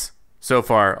points, so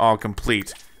far, all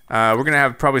complete. We're gonna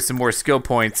have probably some more skill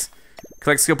points.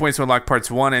 Collect skill points to unlock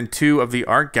parts 1 and 2 of the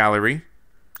art gallery.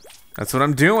 That's what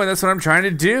I'm doing, that's what I'm trying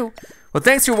to do. Well,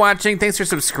 thanks for watching, thanks for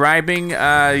subscribing. You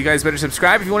guys better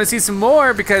subscribe if you wanna see some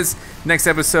more, because next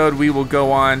episode we will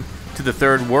go on to the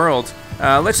third world.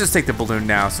 Let's just take the balloon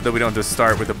now so that we don't just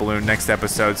start with the balloon next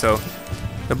episode. So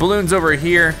the balloon's over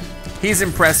here. He's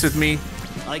impressed with me.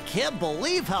 I can't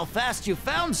believe how fast you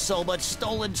found so much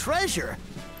stolen treasure.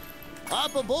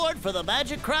 Hop aboard for the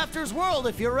Magic Crafter's world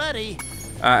if you're ready.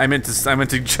 I meant to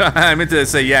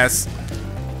say yes.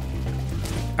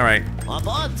 All right. Hop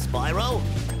on, Spyro.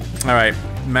 All right,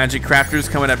 Magic Crafter's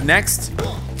coming up next.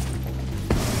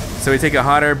 So we take a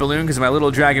hot air balloon because my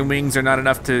little dragon wings are not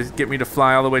enough to get me to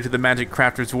fly all the way to the Magic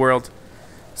Crafter's world.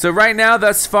 So right now,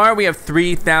 thus far, we have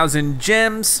 3,000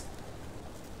 gems,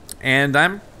 and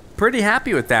I'm pretty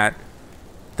happy with that.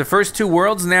 The first 2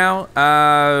 worlds now,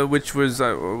 which was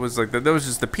like that was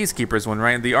just the Peacekeepers one,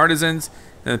 right? The Artisans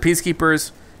and the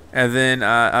Peacekeepers, and then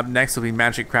up next will be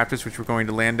Magic Crafters, which we're going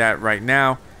to land at right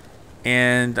now.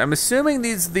 And I'm assuming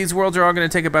these worlds are all going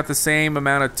to take about the same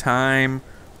amount of time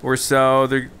or so.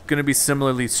 They're going to be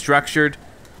similarly structured.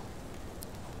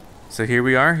 So here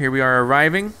we are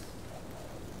arriving.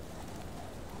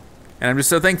 And I'm just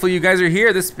so thankful you guys are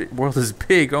here. This world is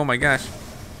big, oh my gosh.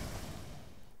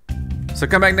 So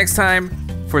come back next time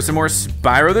for some more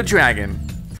Spyro the Dragon.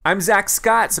 I'm Zack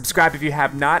Scott. Subscribe if you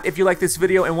have not. If you like this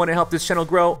video and want to help this channel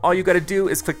grow, all you gotta do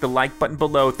is click the like button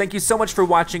below. Thank you so much for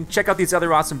watching. Check out these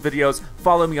other awesome videos.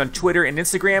 Follow me on Twitter and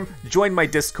Instagram. Join my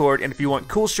Discord. And if you want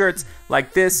cool shirts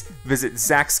like this, visit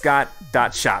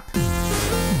ZackScott.shop.